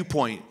that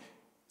viewpoint?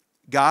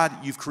 God,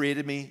 you've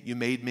created me, you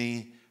made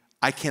me.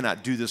 I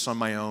cannot do this on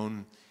my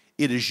own.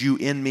 It is you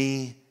in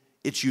me.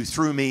 It's you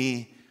through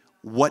me.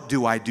 What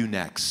do I do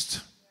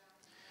next?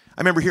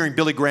 I remember hearing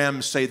Billy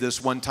Graham say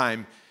this one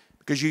time.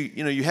 Because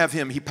you have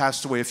him, he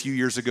passed away a few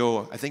years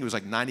ago. I think it was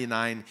like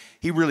 99.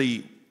 He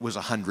really was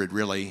 100,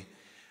 really.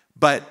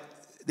 But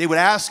they would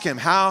ask him,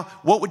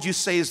 what would you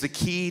say is the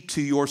key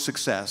to your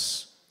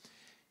success?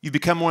 You've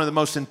become one of the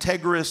most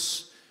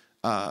integrous,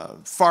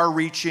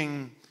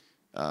 far-reaching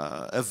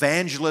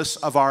evangelists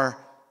of our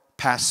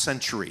past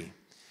century.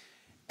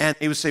 And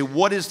he would say,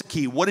 what is the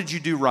key? What did you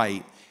do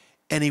right?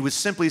 And he would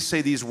simply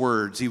say these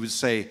words. He would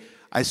say,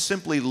 I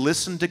simply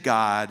listened to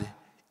God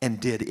and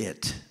did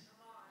it.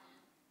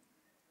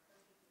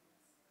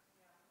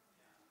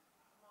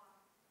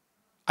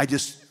 I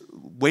just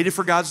waited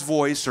for God's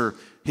voice or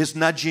his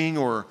nudging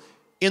or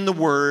in the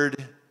word,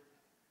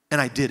 and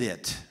I did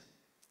it.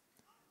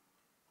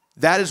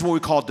 That is what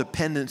we call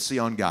dependency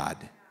on God.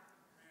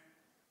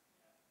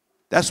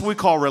 That's what we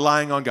call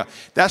relying on God.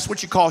 That's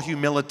what you call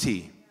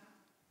humility.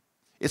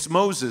 It's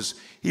Moses.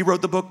 He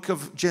wrote the book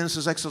of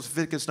Genesis, Exodus,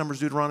 Leviticus, Numbers,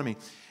 Deuteronomy.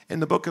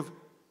 In the book of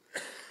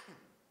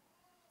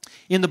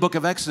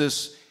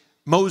Exodus,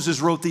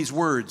 Moses wrote these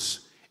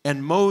words,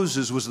 and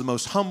Moses was the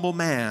most humble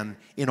man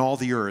in all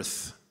the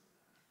earth.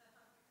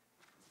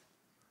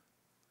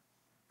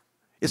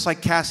 It's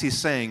like Cassie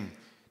saying,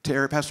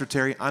 Pastor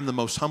Terry, I'm the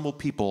most humble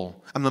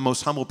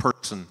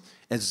person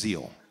at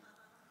ZEAL.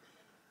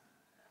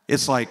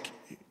 It's like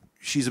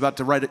she's about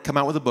to come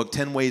out with a book,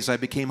 10 Ways I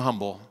Became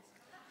Humble,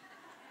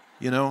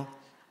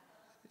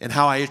 and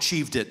how I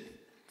achieved it.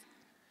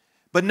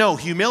 But no,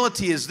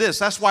 humility is this.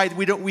 That's why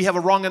we have a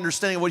wrong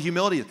understanding of what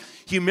humility is.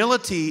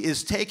 Humility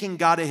is taking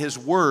God at his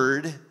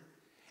word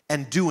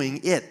and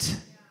doing it.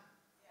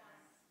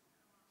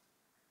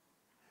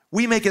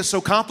 We make it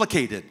so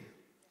complicated.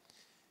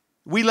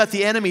 We let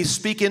the enemy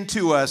speak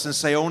into us and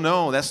say, oh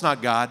no, that's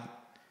not God.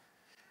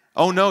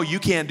 Oh no, you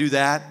can't do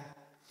that.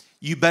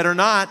 You better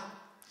not.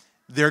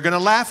 They're going to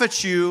laugh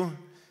at you.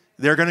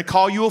 They're going to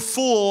call you a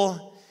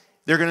fool.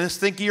 They're going to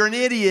think you're an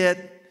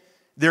idiot.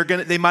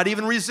 They might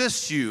even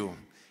resist you.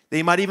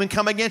 They might even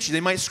come against you.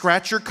 They might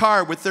scratch your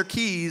car with their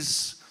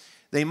keys.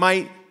 They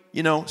might,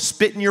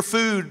 spit in your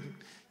food,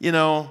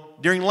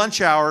 during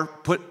lunch hour,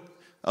 put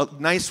a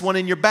nice one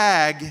in your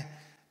bag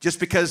just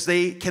because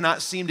they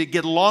cannot seem to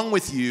get along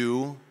with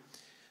you.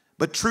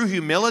 But true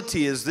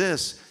humility is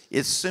this.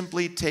 It's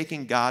simply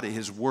taking God at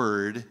his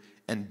word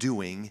and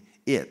doing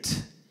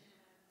it.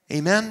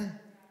 Amen?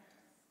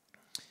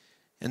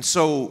 And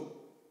so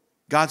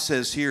God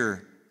says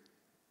here,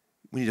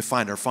 we need to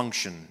find our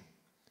function.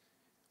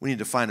 We need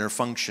to find our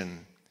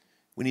function.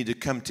 We need to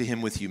come to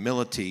him with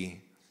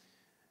humility.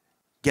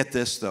 Get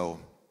this, though.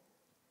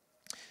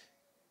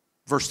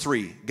 Verse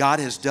 3, God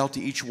has dealt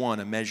to each one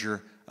a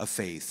measure of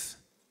faith.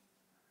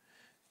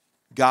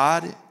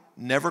 God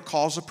never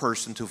calls a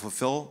person to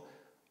fulfill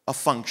a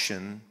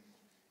function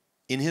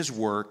in his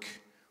work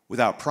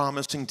without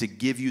promising to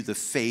give you the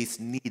faith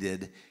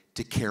needed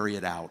to carry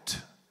it out.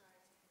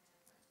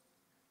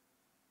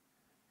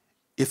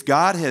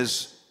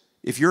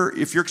 If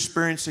you're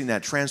experiencing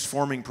that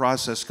transforming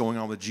process going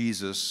on with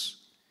Jesus,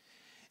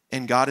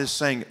 and God is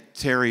saying,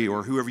 Terry,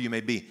 or whoever you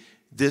may be,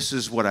 this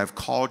is what I've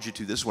called you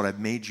to, this is what I've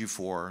made you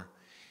for,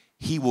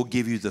 he will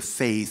give you the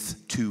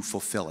faith to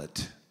fulfill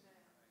it.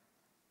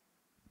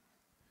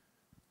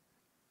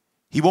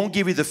 He won't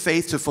give you the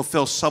faith to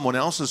fulfill someone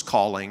else's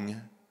calling.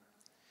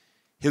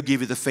 He'll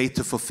give you the faith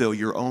to fulfill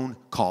your own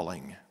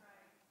calling.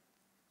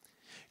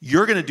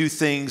 You're going to do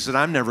things that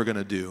I'm never going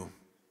to do.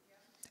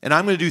 And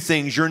I'm going to do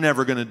things you're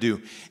never going to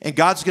do. And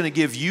God's going to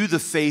give you the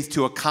faith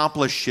to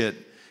accomplish it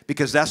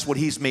because that's what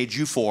he's made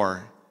you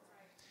for.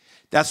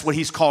 That's what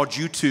he's called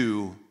you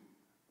to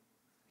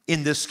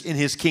in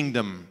his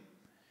kingdom.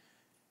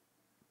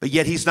 But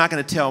yet he's not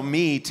going to tell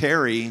me,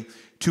 Terry,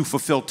 to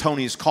fulfill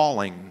Tony's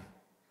calling.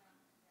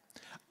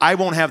 I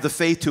won't have the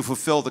faith to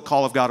fulfill the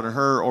call of God on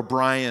her or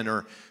Brian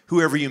or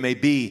whoever you may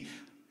be.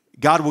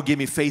 God will give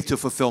me faith to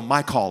fulfill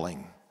my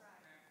calling.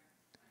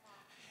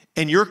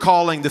 And your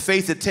calling, the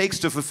faith it takes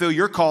to fulfill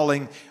your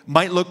calling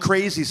might look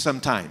crazy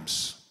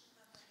sometimes.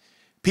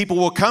 People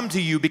will come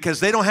to you because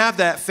they don't have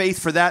that faith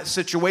for that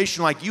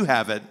situation like you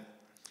have it.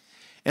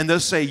 And they'll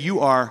say,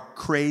 you are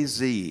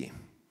crazy.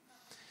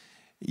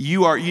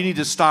 You need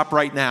to stop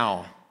right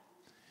now.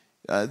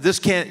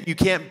 You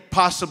can't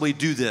possibly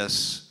do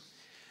this.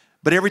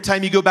 But every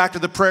time you go back to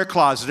the prayer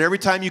closet, every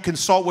time you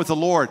consult with the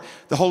Lord,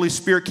 the Holy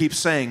Spirit keeps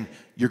saying,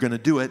 you're going to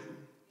do it.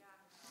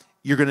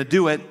 You're going to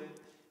do it.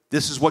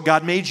 This is what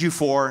God made you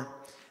for.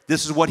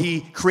 This is what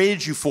he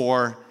created you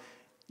for.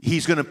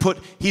 He's going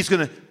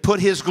to put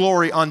his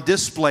glory on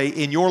display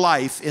in your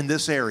life in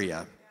this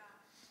area.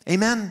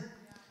 Amen?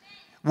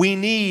 We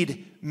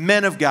need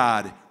men of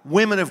God,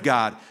 women of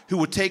God, who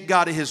will take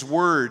God at his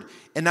word,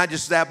 and not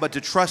just that, but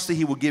to trust that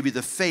he will give you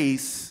the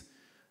faith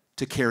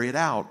to carry it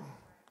out.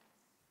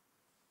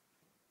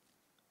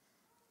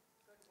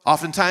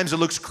 Oftentimes it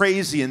looks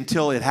crazy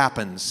until it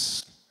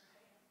happens.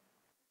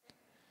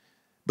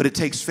 But it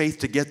takes faith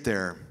to get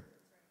there.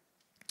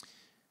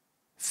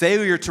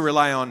 Failure to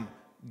rely on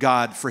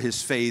God for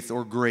his faith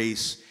or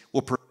grace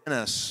will prevent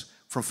us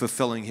from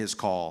fulfilling his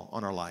call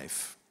on our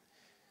life.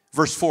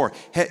 Verse 4,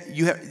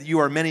 you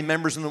are many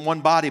members in the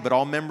one body, but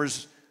all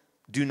members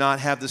do not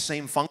have the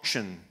same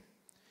function.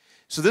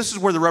 So this is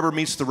where the rubber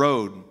meets the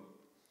road.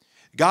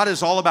 God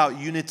is all about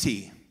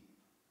unity.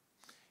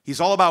 He's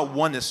all about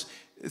oneness.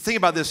 Think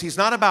about this. He's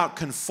not about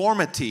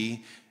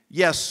conformity.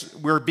 Yes,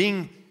 we're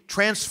being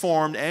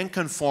transformed and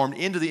conformed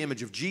into the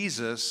image of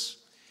Jesus,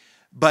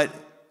 but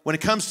when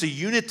it comes to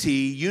unity,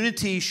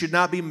 unity should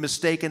not be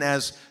mistaken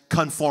as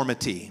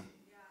conformity.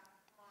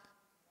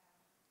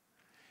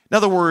 In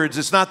other words,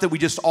 it's not that we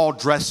just all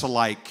dress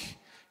alike,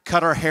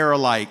 cut our hair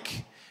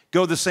alike,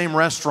 go to the same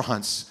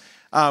restaurants,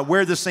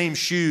 wear the same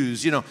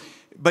shoes,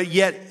 but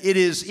yet it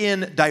is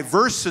in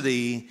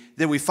diversity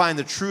that we find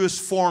the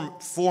truest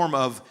form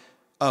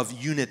of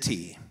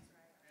unity.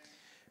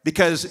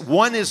 Because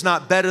one is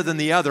not better than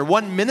the other.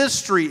 One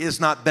ministry is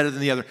not better than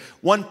the other.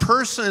 One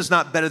person is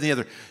not better than the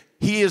other.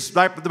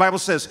 The Bible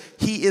says,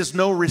 he is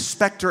no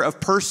respecter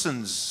of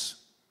persons.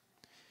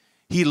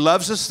 He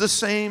loves us the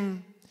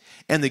same,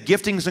 and the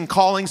giftings and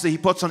callings that he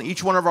puts on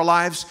each one of our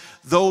lives,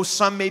 though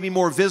some may be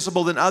more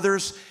visible than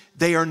others,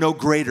 they are no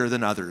greater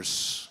than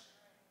others.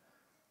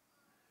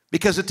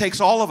 Because it takes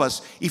all of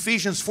us.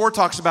 Ephesians 4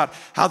 talks about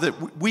how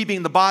that we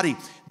being the body,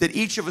 that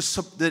each of us,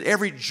 that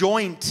every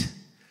joint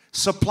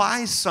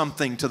supplies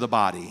something to the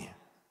body.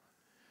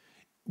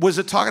 Was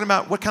it talking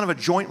about, what kind of a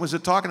joint was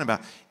it talking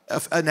about?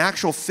 An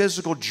actual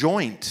physical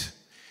joint.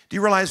 Do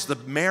you realize the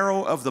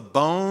marrow of the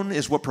bone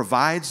is what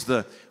provides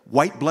the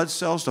white blood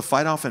cells to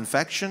fight off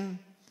infection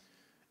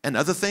and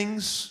other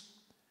things?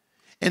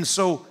 And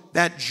so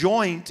that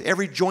joint,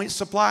 every joint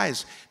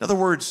supplies. In other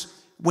words,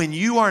 when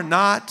you are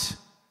not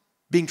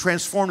being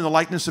transformed in the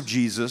likeness of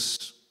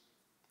Jesus,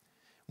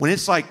 when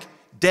it's like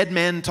dead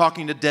men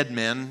talking to dead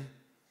men,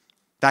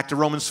 back to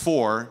Romans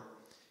 4,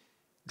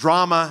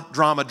 drama,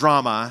 drama,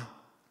 drama,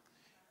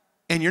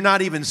 and you're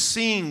not even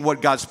seeing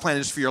what God's plan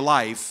is for your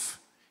life,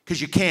 because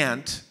you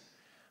can't,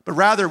 but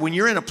rather when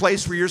you're in a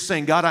place where you're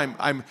saying, God,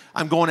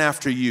 I'm going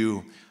after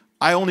you.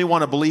 I only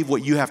want to believe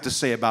what you have to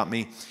say about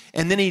me.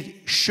 And then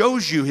he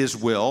shows you his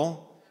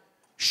will,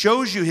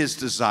 shows you his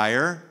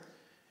desire,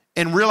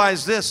 and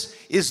realize this,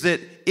 is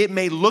that it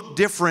may look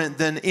different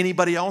than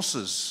anybody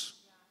else's.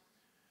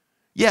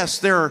 Yes,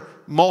 there are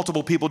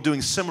multiple people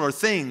doing similar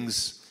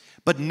things,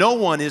 but no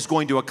one is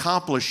going to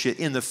accomplish it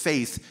in the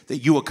faith that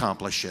you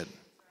accomplish it.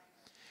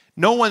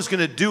 No one's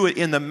going to do it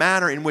in the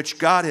manner in which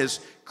God has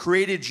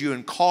created you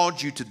and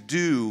called you to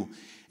do.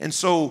 And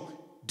so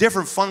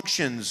different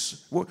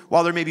functions,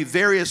 while there may be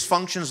various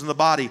functions in the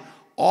body,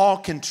 all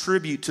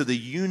contribute to the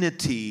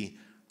unity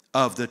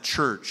of the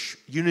church,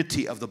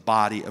 unity of the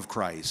body of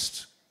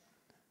Christ.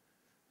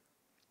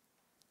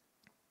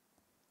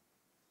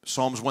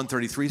 Psalms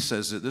 133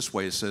 says it this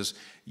way. It says,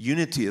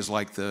 unity is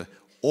like the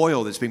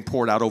oil that's being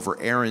poured out over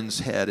Aaron's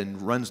head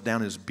and runs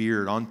down his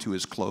beard onto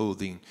his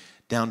clothing,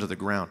 down to the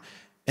ground.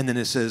 And then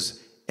it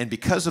says, and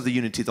because of the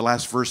unity, the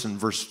last verse in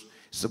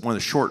it's one of the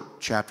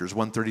short chapters,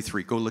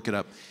 133, go look it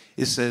up.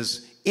 It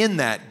says, in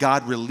that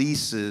God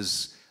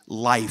releases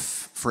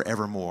life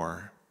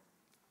forevermore.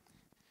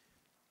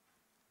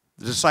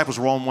 The disciples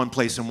were all in one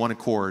place in one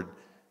accord.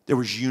 There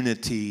was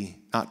unity,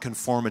 not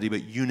conformity,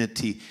 but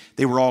unity.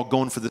 They were all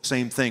going for the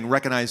same thing,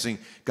 recognizing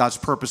God's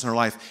purpose in their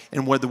life.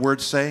 And what did the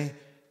words say?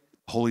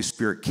 The Holy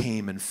Spirit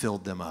came and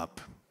filled them up.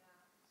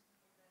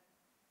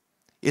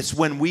 It's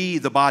when we,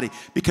 the body,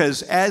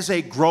 because as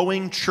a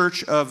growing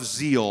church of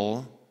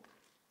ZEAL,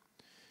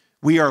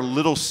 we are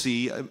little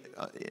c,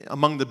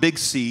 among the big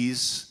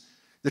C's,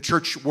 the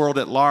church world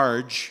at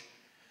large.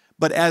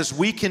 But as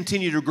we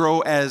continue to grow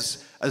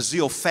as a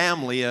ZEAL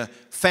family, a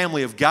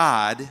family of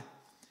God,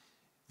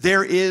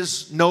 there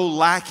is no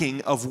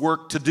lacking of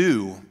work to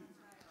do.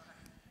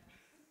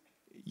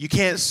 You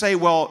can't say,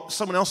 well,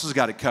 someone else has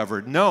got it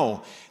covered.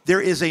 No,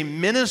 there is a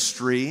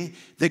ministry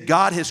that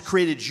God has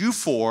created you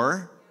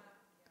for.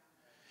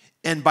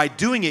 And by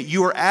doing it,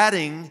 you are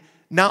adding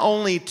not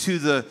only to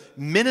the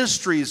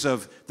ministries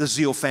of the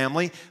ZEAL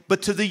family,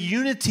 but to the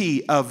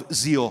unity of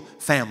ZEAL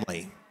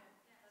family.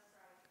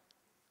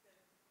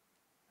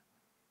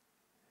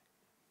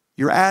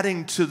 You're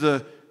adding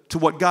to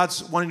what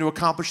God's wanting to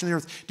accomplish in the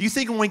earth. Do you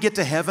think when we get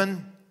to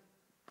heaven,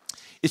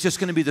 it's just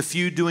going to be the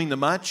few doing the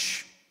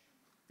much,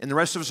 and the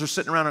rest of us are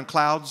sitting around on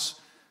clouds,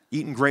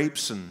 eating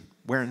grapes and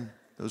wearing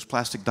those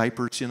plastic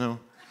diapers,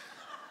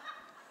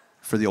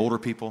 for the older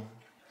people?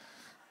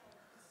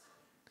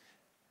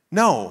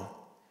 No.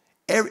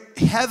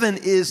 Heaven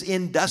is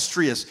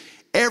industrious.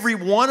 Every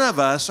one of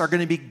us are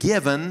going to be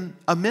given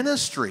a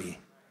ministry.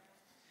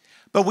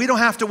 But we don't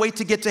have to wait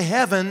to get to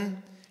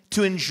heaven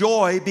to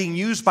enjoy being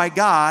used by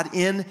God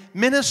in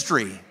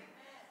ministry. In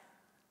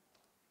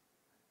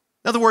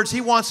other words,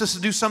 he wants us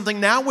to do something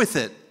now with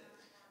it.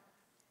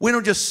 We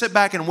don't just sit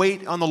back and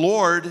wait on the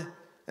Lord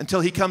until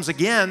he comes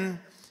again,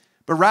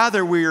 but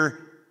rather we're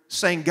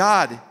saying,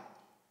 God,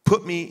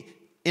 put me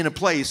in a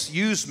place,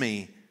 use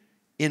me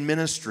in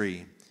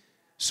ministry.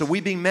 So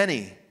we being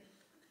many,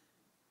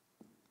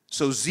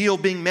 so ZEAL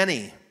being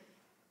many,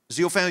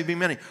 ZEAL family being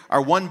many,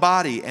 are one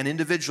body and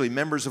individually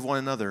members of one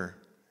another.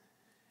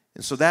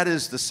 And so that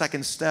is the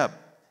second step.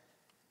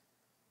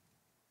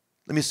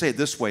 Let me say it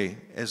this way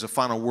as a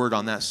final word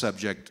on that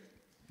subject.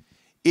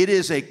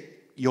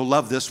 You'll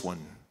love this one.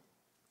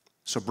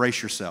 So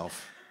brace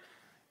yourself.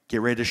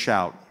 Get ready to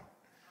shout.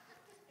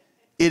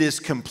 It is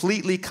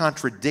completely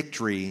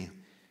contradictory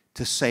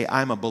to say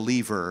I'm a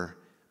believer,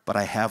 but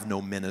I have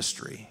no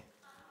ministry.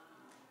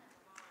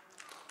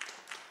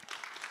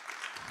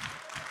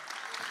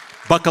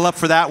 Buckle up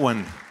for that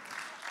one.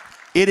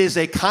 It is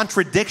a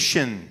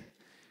contradiction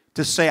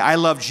to say I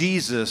love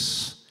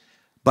Jesus,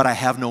 but I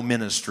have no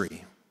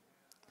ministry.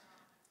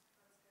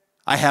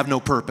 I have no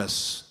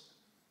purpose.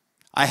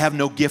 I have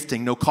no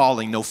gifting, no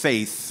calling, no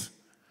faith.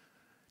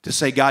 To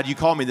say, God, you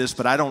call me this,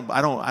 but I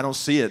don't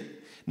see it.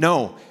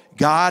 No,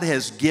 God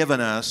has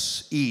given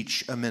us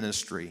each a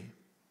ministry.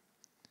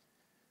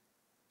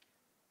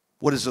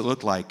 What does it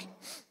look like?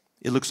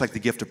 It looks like the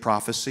gift of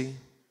prophecy.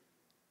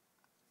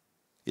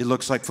 It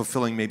looks like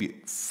fulfilling maybe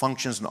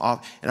functions and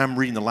I'm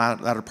reading the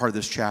latter part of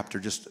this chapter,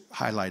 just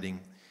highlighting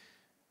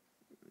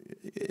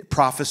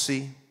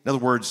prophecy. In other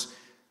words,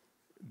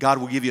 God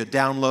will give you a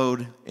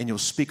download and you'll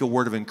speak a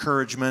word of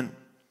encouragement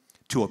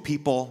to a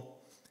people,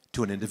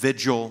 to an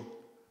individual.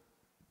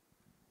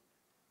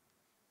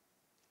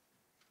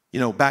 You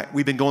know,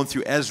 we've been going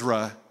through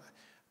Ezra.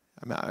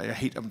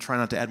 I'm trying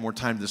not to add more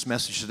time to this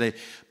message today,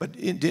 but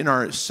in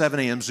our 7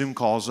 a.m. Zoom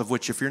calls, of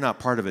which if you're not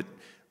part of it,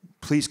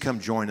 please come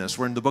join us.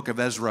 We're in the book of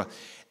Ezra.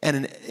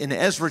 And in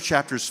Ezra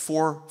chapters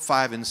 4,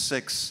 5, and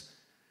 6,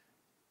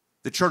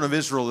 the children of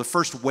Israel, the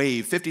first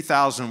wave,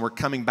 50,000 were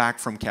coming back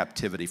from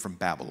captivity from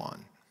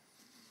Babylon.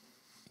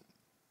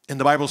 And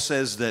the Bible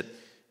says that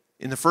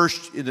they've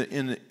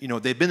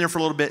been there for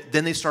a little bit,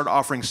 then they started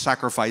offering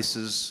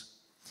sacrifices,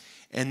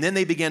 and then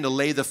they began to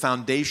lay the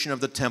foundation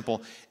of the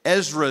temple.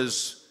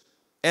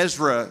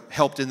 Ezra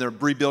helped in the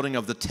rebuilding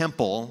of the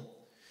temple.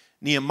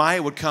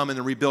 Nehemiah would come in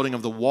the rebuilding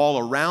of the wall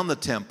around the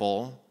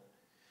temple.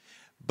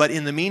 But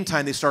in the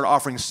meantime, they started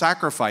offering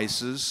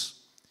sacrifices.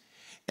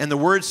 And the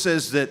word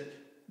says that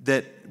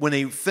when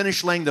they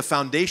finished laying the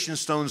foundation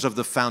stones of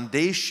the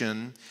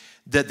foundation,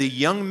 that the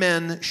young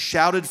men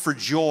shouted for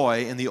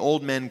joy and the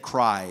old men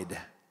cried.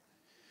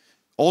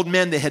 Old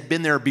men that had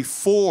been there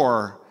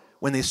before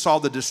when they saw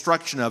the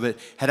destruction of it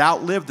had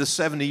outlived the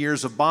 70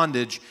 years of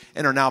bondage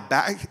and are now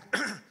back,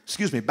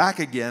 back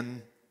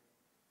again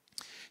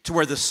to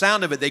where the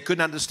sound of it, they could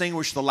not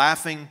distinguish the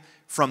laughing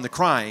from the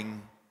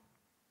crying.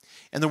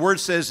 And the word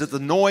says that the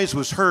noise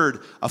was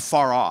heard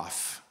afar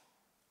off.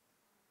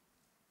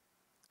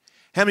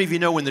 How many of you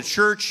know when the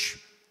church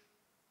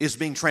is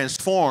being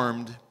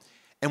transformed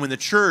and when the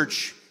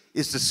church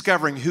is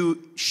discovering who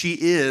she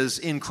is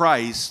in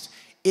Christ,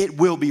 it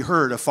will be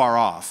heard afar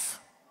off?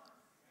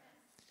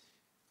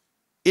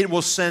 It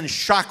will send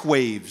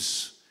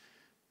shockwaves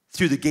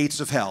through the gates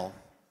of hell.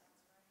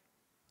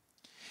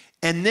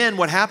 And then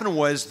what happened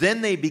was,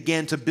 then they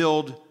began to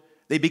build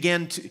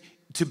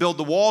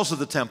the walls of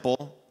the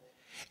temple.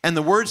 And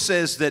the word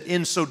says that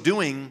in so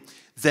doing,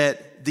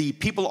 that the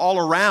people all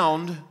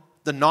around,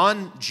 the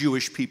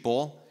non-Jewish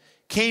people,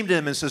 came to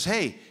him and says,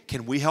 hey,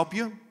 can we help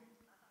you?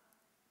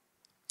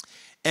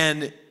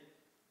 And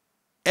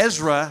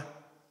Ezra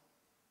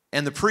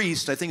and the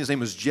priest, I think his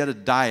name was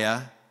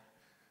Jedediah,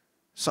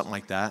 something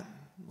like that.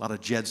 A lot of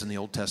Jeds in the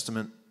Old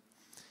Testament.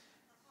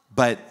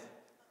 But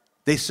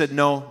they said,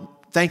 no,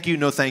 thank you,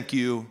 no thank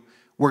you.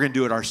 We're going to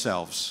do it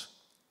ourselves.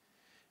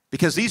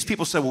 Because these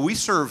people said, well, we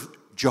serve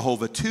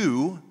Jehovah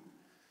too.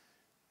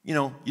 You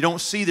know, you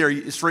don't see there,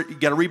 you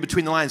got to read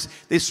between the lines.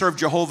 They serve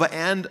Jehovah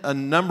and a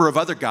number of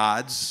other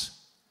gods.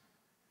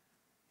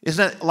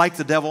 Isn't that like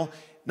the devil?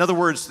 In other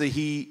words,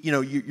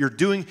 you're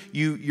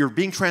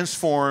being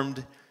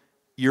transformed.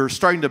 You're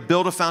starting to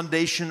build a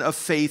foundation of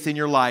faith in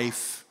your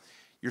life.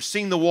 You're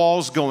seeing the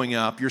walls going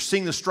up. You're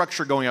seeing the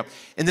structure going up.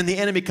 And then the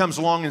enemy comes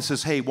along and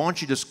says, hey, why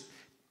don't you just,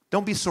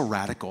 don't be so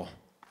radical.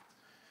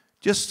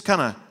 Just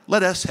kind of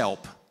let us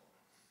help.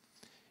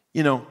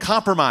 You know,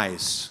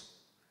 compromise.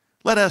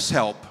 Let us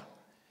help.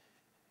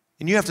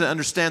 And you have to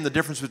understand the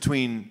difference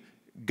between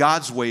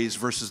God's ways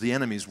versus the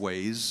enemy's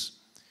ways.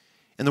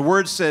 And the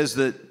word says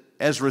that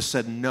Ezra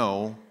said,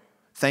 no,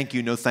 thank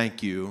you, no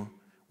thank you.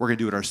 We're going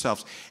to do it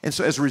ourselves. And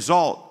so as a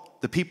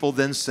result, the people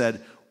then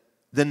said,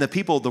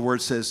 the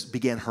word says,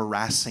 began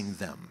harassing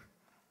them.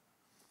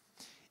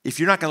 If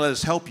you're not going to let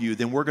us help you,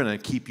 then we're going to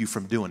keep you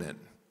from doing it.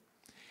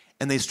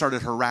 And they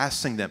started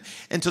harassing them.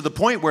 And to the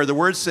point where the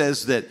word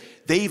says that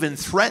they even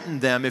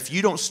threatened them, if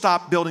you don't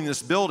stop building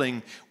this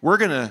building, we're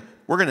going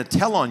to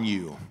tell on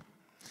you.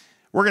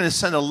 We're going to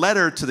send a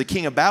letter to the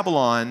king of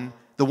Babylon,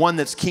 the one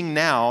that's king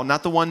now,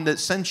 not the one that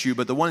sent you,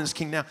 but the one that's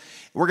king now.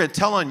 We're going to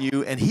tell on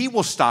you, and he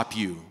will stop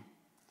you.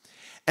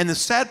 And the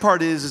sad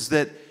part is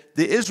that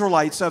the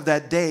Israelites of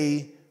that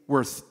day,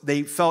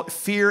 they felt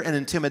fear and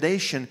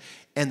intimidation,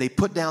 and they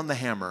put down the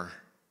hammer.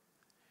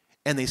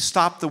 And they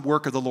stopped the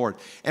work of the Lord.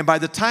 And by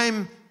the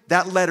time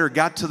that letter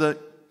got to the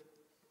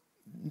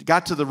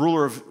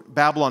ruler of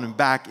Babylon and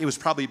back, it was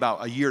probably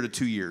about a year to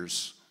 2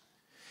 years.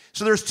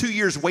 So there's 2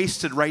 years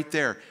wasted right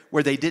there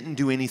where they didn't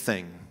do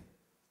anything.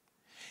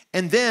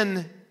 And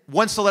then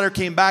once the letter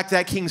came back,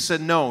 that king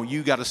said, no,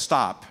 you got to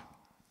stop.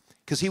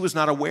 Because he was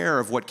not aware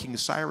of what King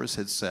Cyrus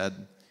had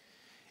said.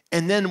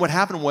 And then what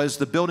happened was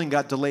the building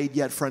got delayed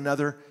yet for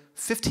another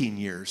 15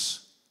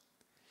 years.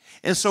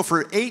 And so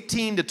for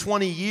 18 to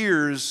 20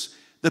 years,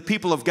 the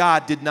people of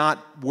God did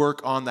not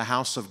work on the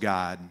house of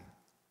God.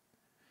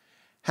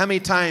 How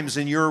many times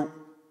in your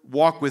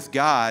walk with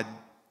God,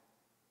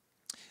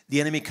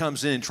 the enemy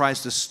comes in and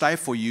tries to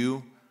stifle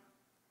you,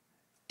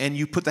 and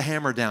you put the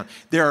hammer down?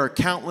 There are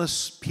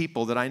countless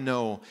people that I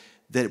know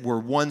that were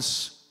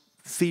once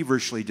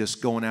feverishly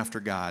just going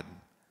after God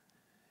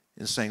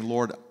and saying,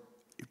 Lord,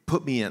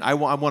 put me in. I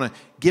want to,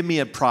 give me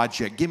a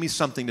project, give me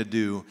something to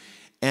do.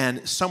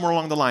 And somewhere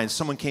along the line,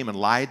 someone came and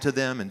lied to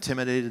them,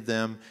 intimidated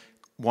them,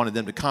 wanted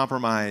them to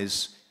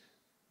compromise,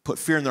 put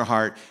fear in their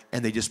heart,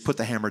 and they just put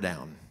the hammer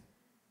down.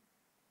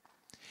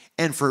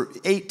 And for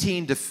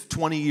 18 to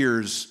 20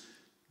 years,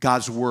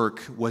 God's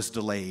work was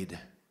delayed.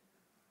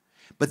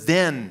 But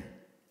then,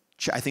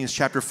 I think it's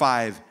chapter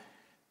 5,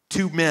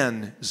 two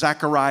men,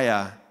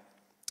 Zechariah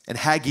and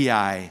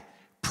Haggai,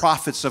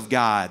 prophets of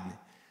God,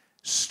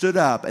 stood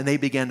up and they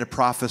began to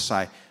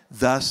prophesy.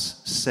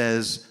 Thus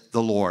says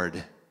the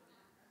Lord.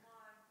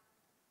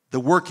 The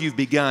work you've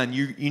begun,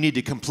 you need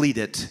to complete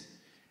it.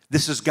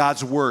 This is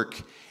God's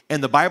work.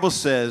 And the Bible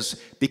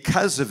says,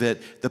 because of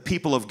it, the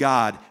people of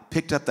God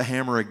picked up the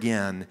hammer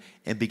again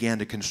and began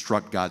to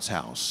construct God's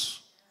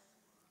house.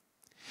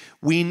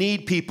 We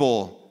need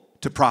people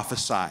to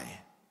prophesy.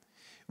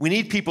 We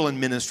need people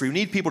in ministry. We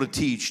need people to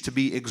teach, to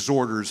be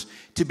exhorters,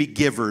 to be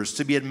givers,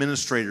 to be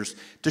administrators,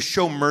 to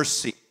show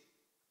mercy.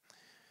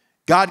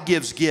 God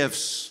gives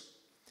gifts,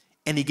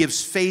 and He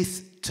gives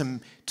faith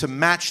to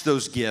match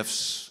those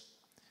gifts.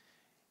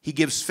 He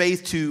gives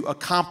faith to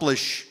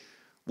accomplish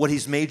what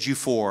He's made you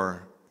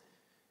for.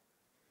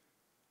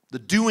 The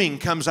doing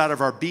comes out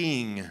of our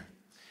being.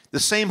 The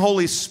same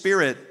Holy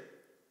Spirit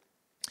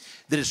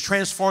that is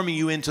transforming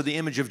you into the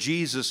image of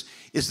Jesus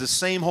is the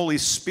same Holy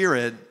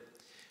Spirit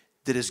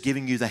that is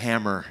giving you the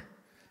hammer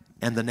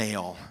and the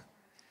nail,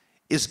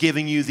 is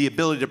giving you the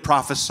ability to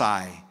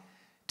prophesy,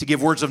 to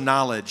give words of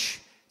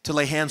knowledge, to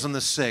lay hands on the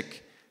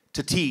sick,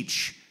 to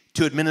teach,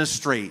 to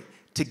administrate,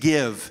 to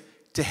give,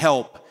 to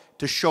help,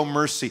 to show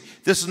mercy.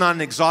 This is not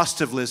an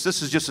exhaustive list.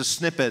 This is just a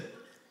snippet.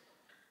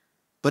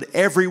 But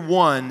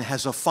everyone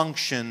has a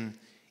function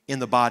in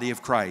the body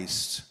of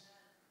Christ.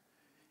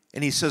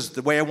 And He says,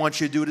 the way I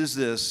want you to do it is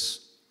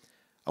this.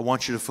 I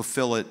want you to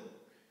fulfill it.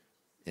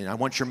 And I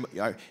want you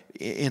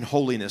in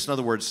holiness. In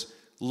other words,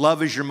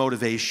 love is your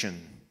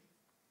motivation.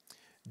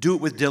 Do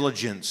it with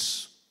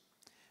diligence.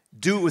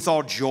 Do it with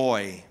all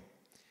joy.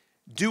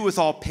 Do it with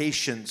all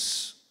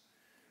patience.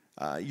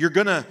 You're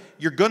gonna,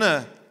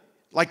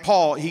 like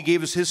Paul, he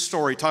gave us his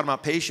story talking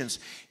about patience.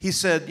 He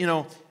said,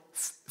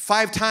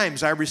 5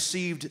 times I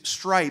received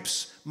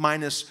stripes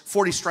minus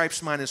 40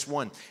 stripes minus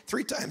 1.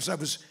 3 times I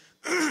was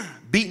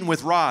beaten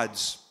with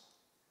rods.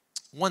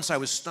 Once I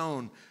was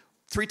stoned.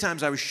 3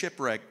 times I was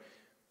shipwrecked.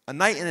 A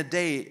night and a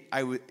day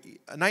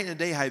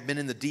I've been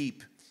in the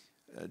deep.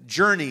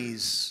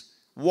 Journeys,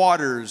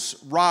 waters,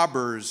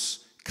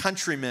 robbers,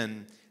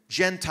 countrymen,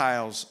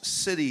 Gentiles,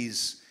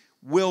 cities,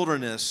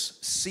 wilderness,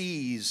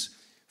 seas,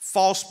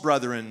 false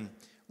brethren,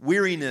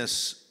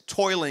 weariness,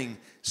 toiling,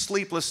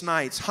 sleepless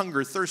nights,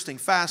 hunger, thirsting,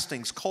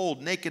 fastings,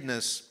 cold,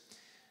 nakedness,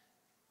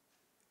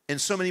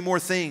 and so many more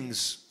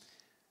things.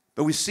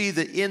 But we see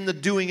that in the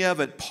doing of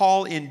it,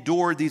 Paul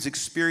endured these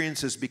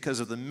experiences because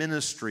of the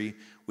ministry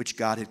which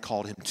God had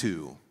called him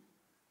to.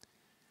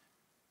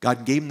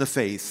 God gave him the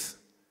faith,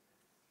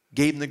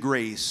 gave him the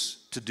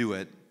grace to do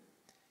it.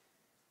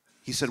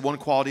 He said one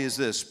quality is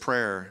this: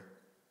 prayer.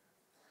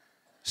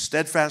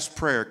 Steadfast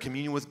prayer,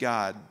 communion with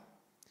God.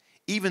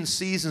 Even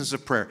seasons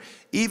of prayer,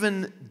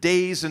 even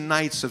days and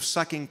nights of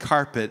sucking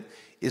carpet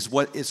is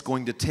what it's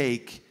going to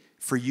take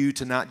for you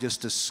to not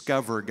just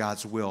discover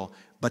God's will,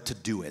 but to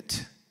do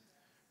it.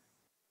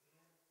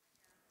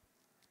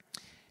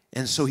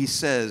 And so he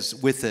says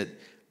with it,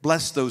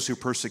 bless those who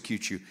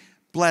persecute you.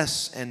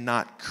 Bless and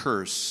not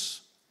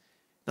curse.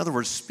 In other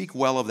words, speak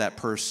well of that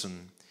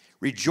person.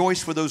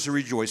 Rejoice with those who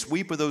rejoice.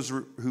 Weep with those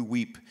who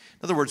weep.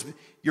 In other words,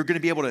 you're going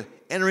to be able to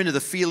enter into the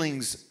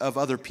feelings of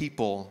other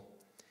people.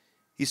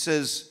 He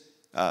says,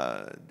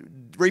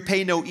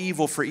 repay no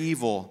evil for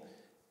evil,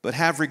 but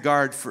have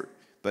regard for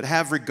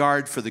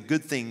the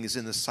good things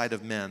in the sight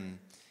of men.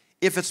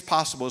 If it's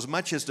possible, as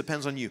much as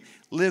depends on you,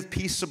 live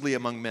peaceably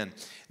among men.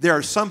 There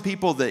are some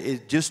people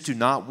that just do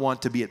not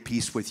want to be at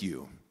peace with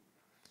you.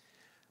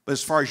 But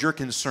as far as you're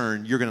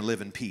concerned, you're going to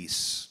live in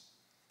peace.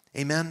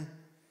 Amen?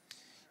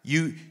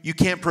 You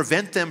can't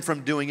prevent them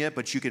from doing it,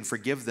 but you can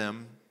forgive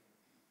them.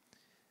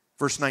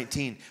 Verse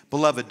 19,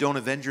 beloved, don't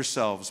avenge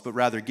yourselves, but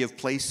rather give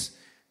place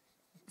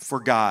for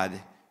God,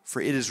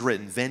 for it is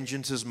written,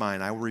 vengeance is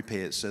mine, I will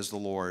repay it, says the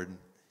Lord.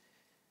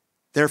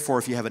 Therefore,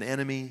 if you have an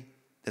enemy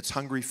that's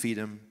hungry, feed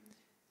him.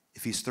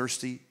 If he's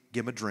thirsty,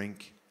 give him a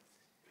drink.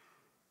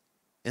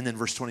 And then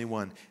verse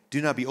 21,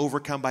 do not be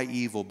overcome by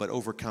evil, but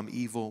overcome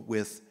evil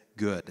with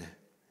good.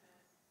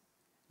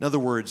 In other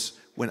words,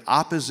 when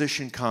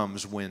opposition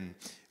comes, when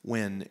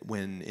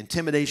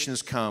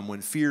intimidations come,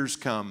 when fears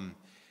come,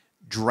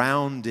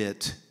 drowned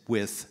it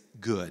with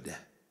good.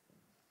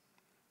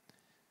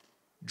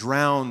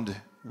 Drowned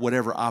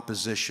whatever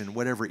opposition,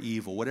 whatever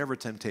evil, whatever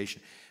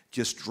temptation,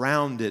 just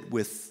drowned it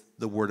with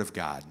the Word of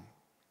God.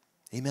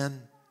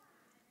 Amen.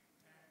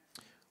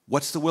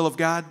 What's the will of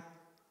God?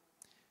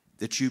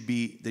 That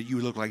you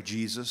look like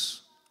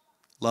Jesus,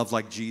 love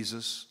like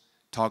Jesus,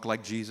 talk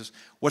like Jesus.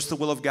 What's the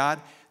will of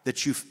God?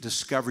 That you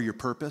discover your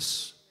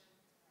purpose,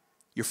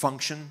 your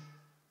function.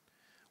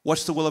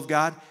 What's the will of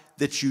God?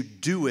 That you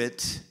do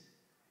it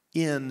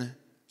in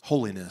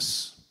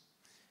holiness.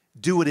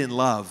 Do it in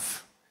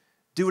love.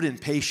 Do it in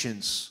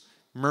patience,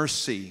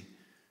 mercy,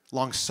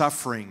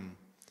 long-suffering.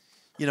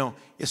 You know,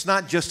 it's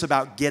not just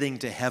about getting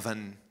to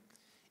heaven.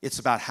 It's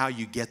about how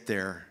you get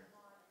there.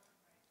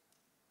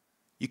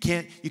 You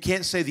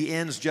can't say the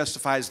ends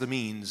justifies the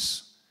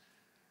means.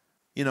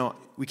 You know,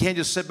 we can't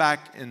just sit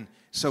back and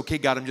say, okay,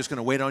 God, I'm just going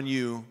to wait on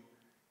you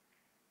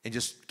and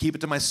just keep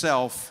it to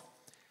myself.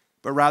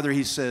 But rather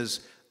he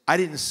says, I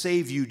didn't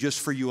save you just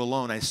for you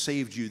alone. I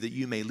saved you that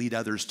you may lead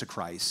others to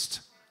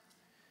Christ.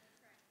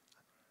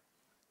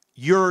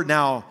 You're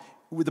now,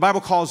 the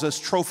Bible calls us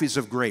trophies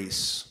of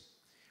grace.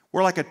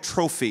 We're like a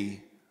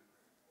trophy.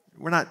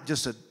 We're not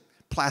just a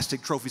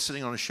plastic trophy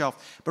sitting on a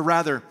shelf, but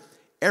rather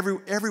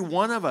every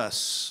one of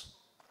us,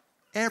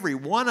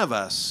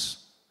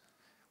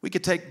 we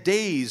could take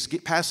days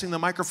passing the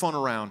microphone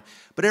around,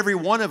 but every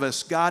one of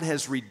us, God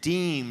has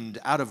redeemed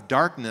out of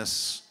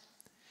darkness.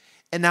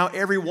 And now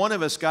every one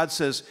of us, God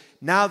says,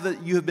 now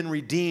that you have been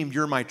redeemed,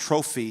 you're my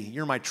trophy,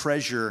 you're my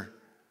treasure.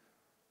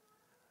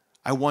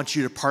 I want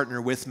you to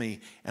partner with me,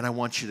 and I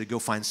want you to go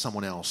find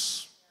someone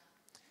else.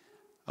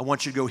 I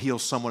want you to go heal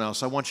someone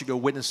else. I want you to go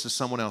witness to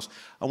someone else.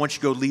 I want you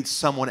to go lead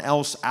someone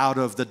else out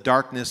of the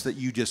darkness that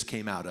you just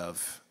came out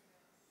of.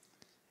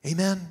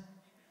 Amen?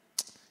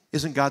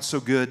 Isn't God so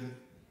good?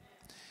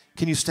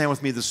 Can you stand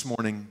with me this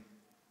morning?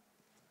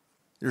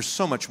 There's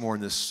so much more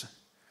in this,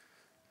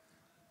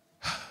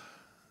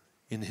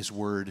 in His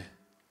Word.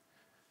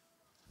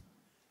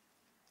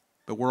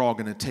 But we're all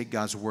going to take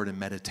God's Word and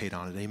meditate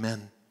on it.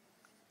 Amen?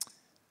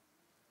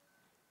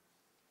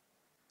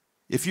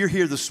 If you're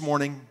here this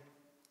morning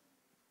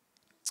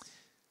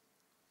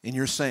and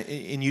you're saying,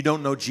 and you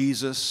don't know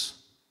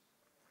Jesus,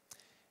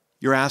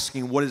 you're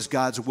asking, what is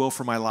God's will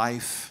for my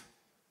life?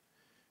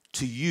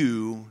 To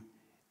you,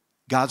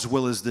 God's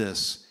will is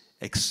this: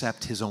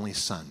 accept His only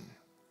Son.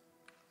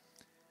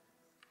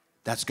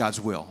 That's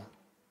God's will.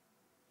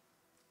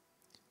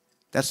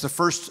 That's the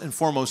first and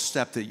foremost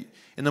step and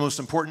the most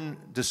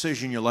important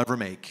decision you'll ever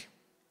make,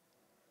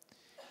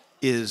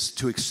 is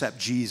to accept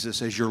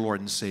Jesus as your Lord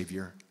and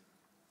Savior.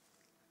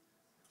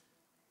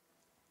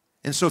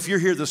 And so if you're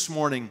here this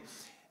morning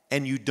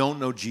and you don't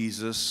know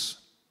Jesus,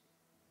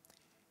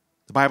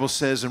 the Bible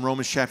says in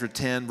Romans chapter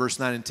 10, verse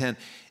 9 and 10,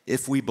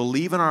 if we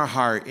believe in our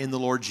heart in the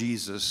Lord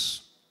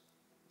Jesus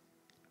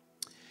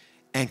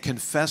and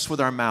confess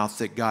with our mouth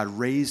that God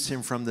raised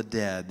Him from the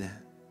dead,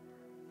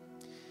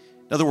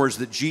 in other words,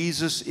 that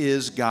Jesus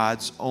is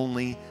God's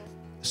only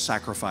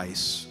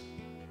sacrifice,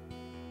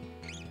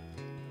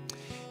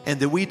 and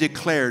that we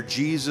declare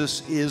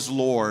Jesus is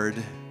Lord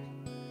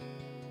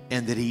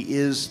and that He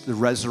is the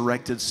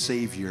resurrected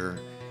Savior,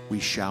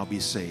 we shall be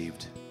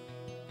saved.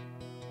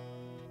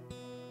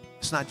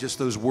 It's not just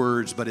those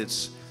words, but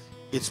it's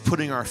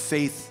putting our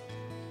faith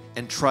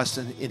and trust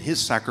in His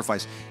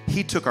sacrifice.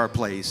 He took our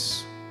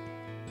place.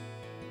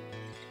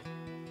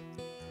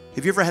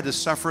 Have you ever had to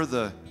suffer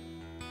I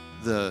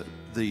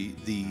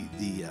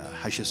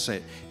should say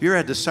it. Have you ever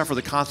had to suffer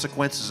the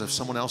consequences of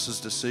someone else's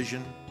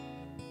decision?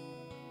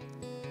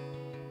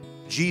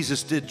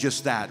 Jesus did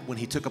just that when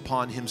He took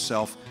upon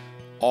Himself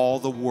all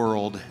the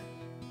world,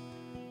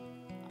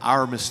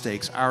 our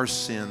mistakes, our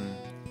sin.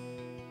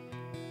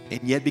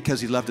 And yet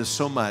because He loved us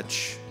so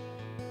much,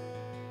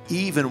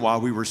 even while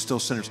we were still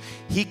sinners,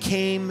 He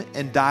came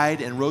and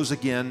died and rose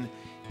again.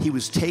 He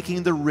was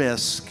taking the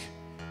risk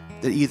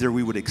that either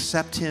we would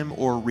accept Him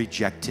or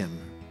reject Him.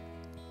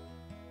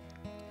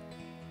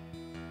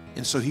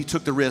 And so He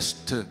took the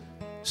risk to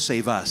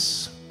save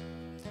us.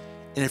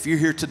 And if you're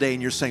here today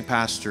and you're saying,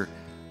 Pastor,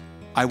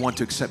 I want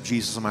to accept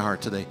Jesus in my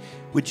heart today,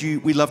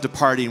 we love to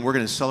party and we're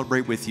going to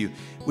celebrate with you.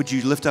 Would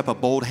you lift up a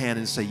bold hand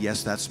and say,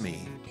 yes, that's me?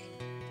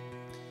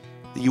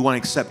 That you want to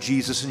accept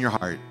Jesus in your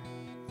heart.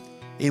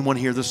 Anyone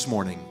here this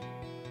morning?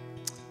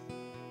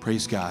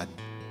 Praise God.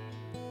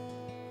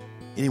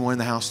 Anyone in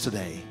the house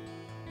today?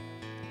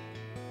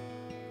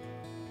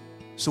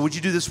 So would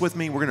you do this with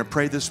me? We're going to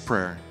pray this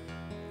prayer.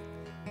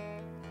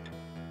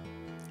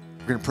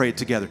 We're going to pray it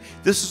together.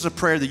 This is a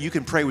prayer that you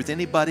can pray with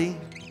anybody,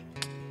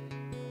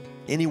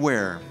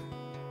 anywhere.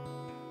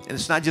 And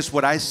it's not just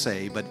what I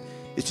say, but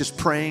it's just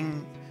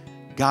praying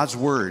God's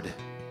word.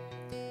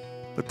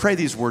 But pray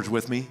these words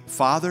with me.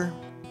 Father,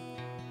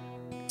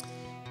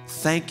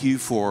 thank you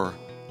for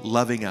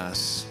loving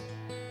us.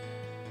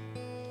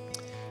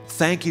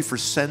 Thank you for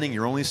sending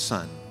your only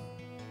Son.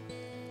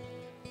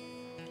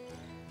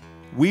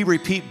 We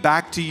repeat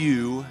back to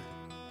you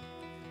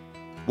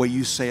what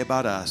you say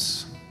about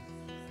us.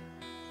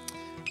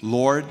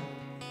 Lord,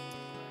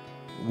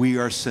 we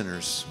are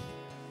sinners.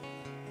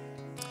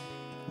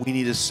 We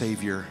need a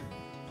Savior.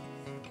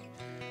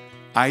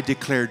 I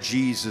declare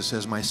Jesus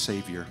as my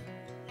Savior.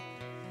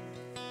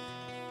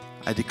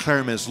 I declare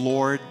Him as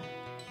Lord.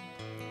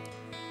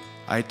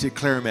 I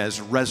declare Him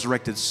as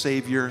resurrected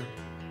Savior.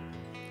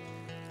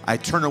 I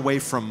turn away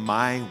from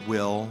my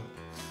will,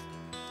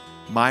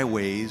 my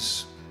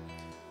ways,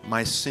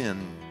 my sin,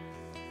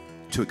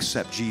 to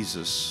accept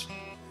Jesus.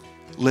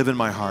 Live in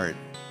my heart.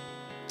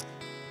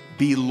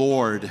 Be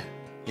Lord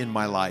in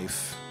my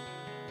life.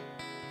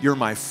 You're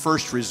my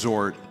first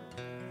resort,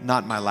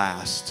 not my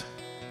last.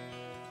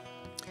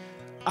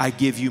 I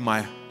give you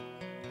my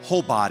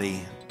whole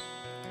body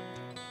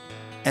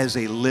as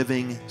a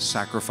living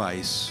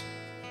sacrifice,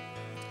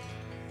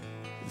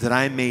 that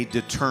I may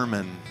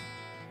determine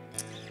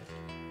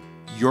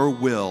your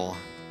will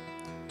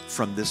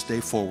from this day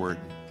forward.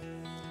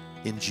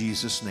 In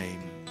Jesus'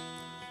 name,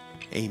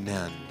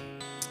 amen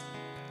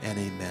and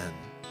amen.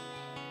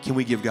 Can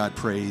we give God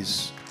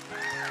praise?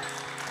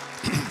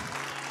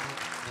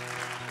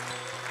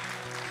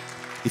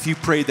 If you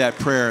prayed that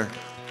prayer,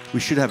 we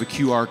should have a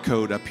QR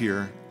code up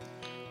here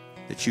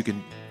that you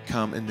can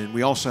come. And then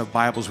we also have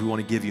Bibles we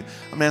want to give you.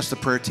 I'm going to ask the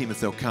prayer team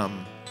if they'll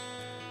come.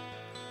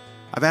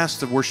 I've asked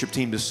the worship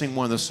team to sing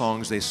one of the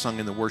songs they sung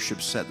in the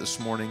worship set this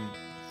morning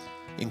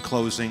in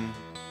closing.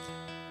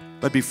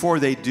 But before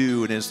they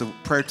do, and as the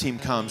prayer team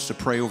comes to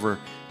pray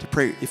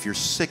if you're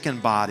sick in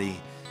body,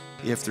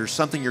 if there's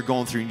something you're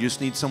going through and you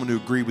just need someone to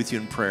agree with you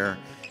in prayer,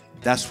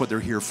 that's what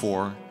they're here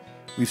for.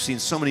 We've seen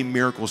so many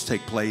miracles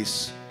take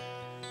place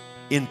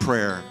in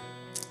prayer.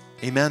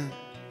 Amen.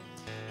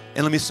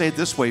 And let me say it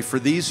this way, for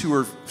these who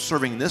are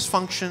serving this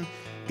function,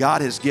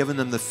 God has given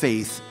them the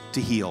faith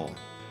to heal,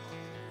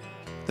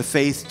 the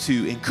faith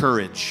to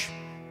encourage,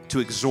 to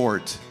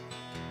exhort.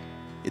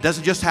 It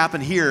doesn't just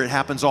happen here, it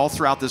happens all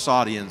throughout this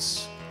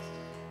audience.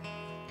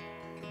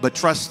 But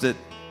trust that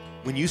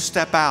when you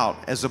step out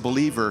as a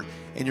believer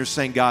and you're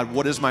saying, God,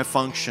 what is my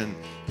function?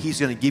 He's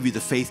going to give you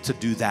the faith to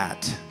do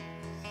that.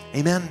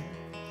 Amen.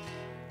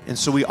 And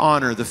so we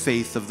honor the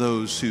faith of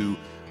those who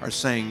are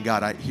saying,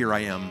 God, here I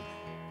am.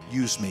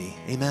 Use me.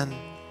 Amen.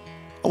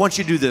 I want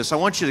you to do this. I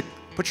want you to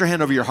put your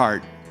hand over your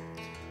heart,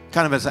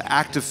 kind of as an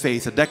act of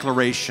faith, a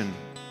declaration.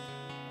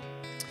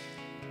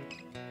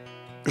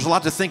 There's a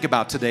lot to think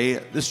about today.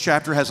 This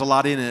chapter has a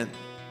lot in it.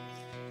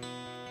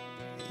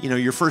 You know,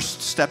 your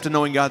first step to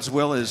knowing God's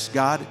will is,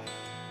 God,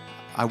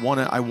 I want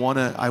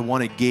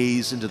to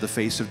gaze into the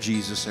face of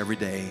Jesus every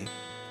day.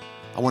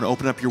 I want to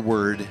open up your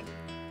word.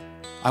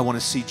 I want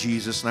to see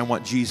Jesus, and I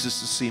want Jesus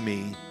to see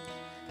me.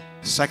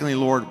 Secondly,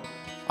 Lord,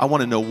 I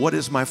want to know what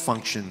is my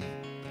function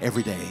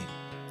every day.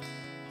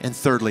 And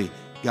thirdly,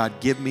 God,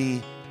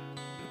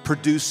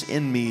 produce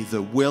in me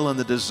the will and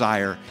the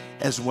desire,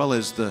 as well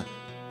as the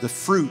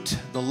fruit,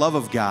 the love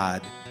of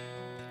God,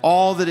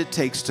 all that it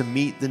takes to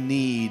meet the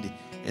need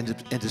and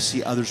to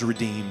see others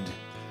redeemed.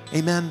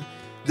 Amen.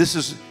 This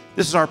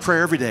is our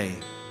prayer every day.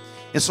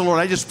 And so, Lord,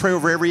 I just pray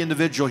over every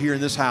individual here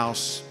in this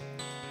house,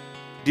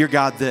 dear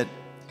God, that,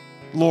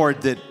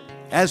 Lord, that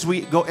as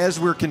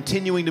we're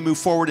continuing to move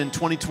forward in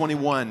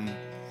 2021,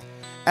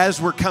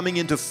 as we're coming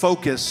into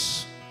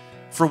focus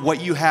for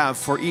what you have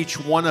for each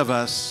one of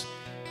us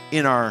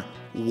in our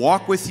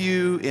walk with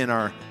you, in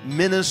our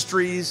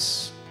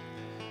ministries,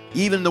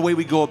 even the way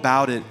we go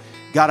about it,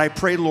 God, I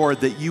pray,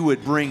 Lord, that you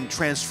would bring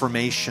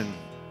transformation.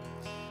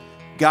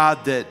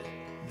 God,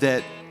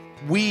 that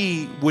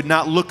we would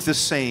not look the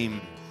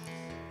same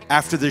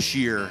after this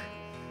year.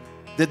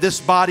 That this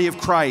body of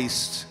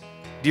Christ,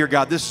 dear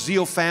God, this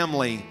ZEAL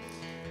family,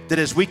 that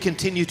as we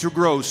continue to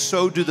grow,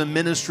 so do the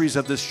ministries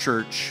of this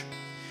church.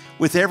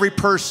 With every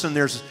person,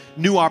 there's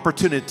new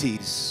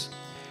opportunities.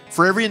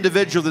 For every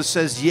individual that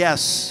says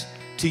yes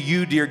to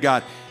you, dear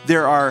God,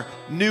 there are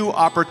new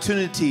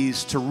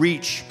opportunities to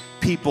reach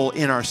people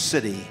in our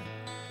city.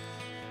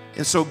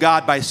 And so,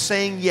 God, by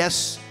saying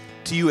yes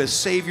to you as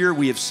Savior,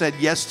 we have said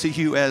yes to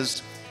you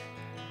as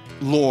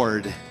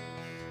Lord,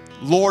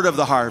 Lord of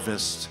the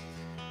harvest.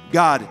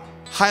 God,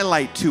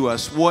 highlight to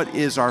us what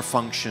is our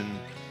function.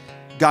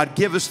 God,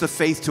 give us the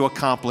faith to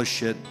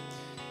accomplish it,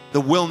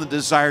 the will and the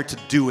desire to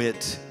do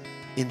it.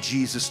 In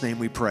Jesus' name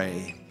we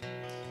pray.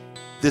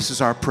 This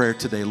is our prayer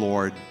today,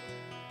 Lord.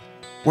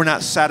 We're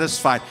not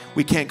satisfied.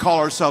 We can't call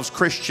ourselves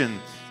Christian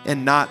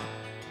and not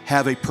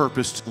have a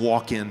purpose to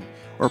walk in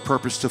or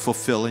purpose to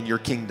fulfill in your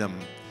kingdom.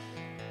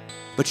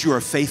 But you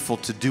are faithful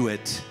to do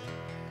it.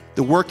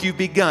 The work you've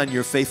begun,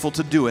 you're faithful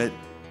to do it.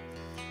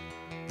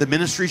 The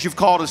ministries you've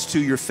called us to,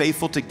 you're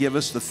faithful to give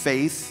us the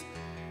faith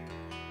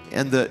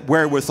and the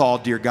wherewithal,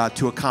 dear God,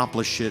 to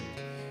accomplish it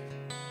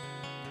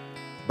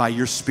by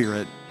your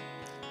Spirit.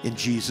 In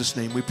Jesus'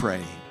 name we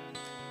pray.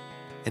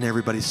 And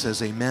everybody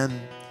says amen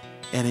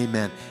and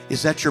amen.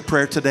 Is that your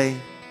prayer today?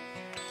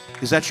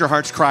 Is that your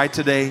heart's cry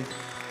today?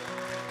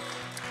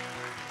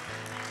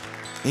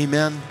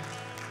 Amen.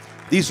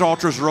 These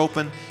altars are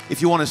open.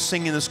 If you want to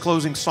sing in this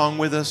closing song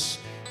with us,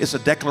 it's a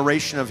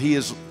declaration of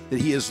that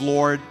He is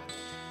Lord.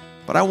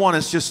 But But I want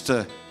us just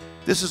to,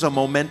 this is a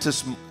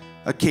momentous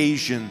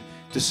occasion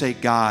to say,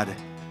 God,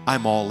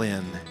 I'm all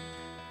in.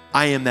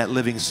 I am that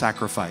living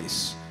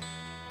sacrifice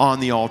on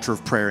the altar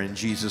of prayer in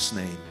Jesus'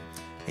 name.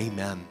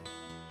 Amen.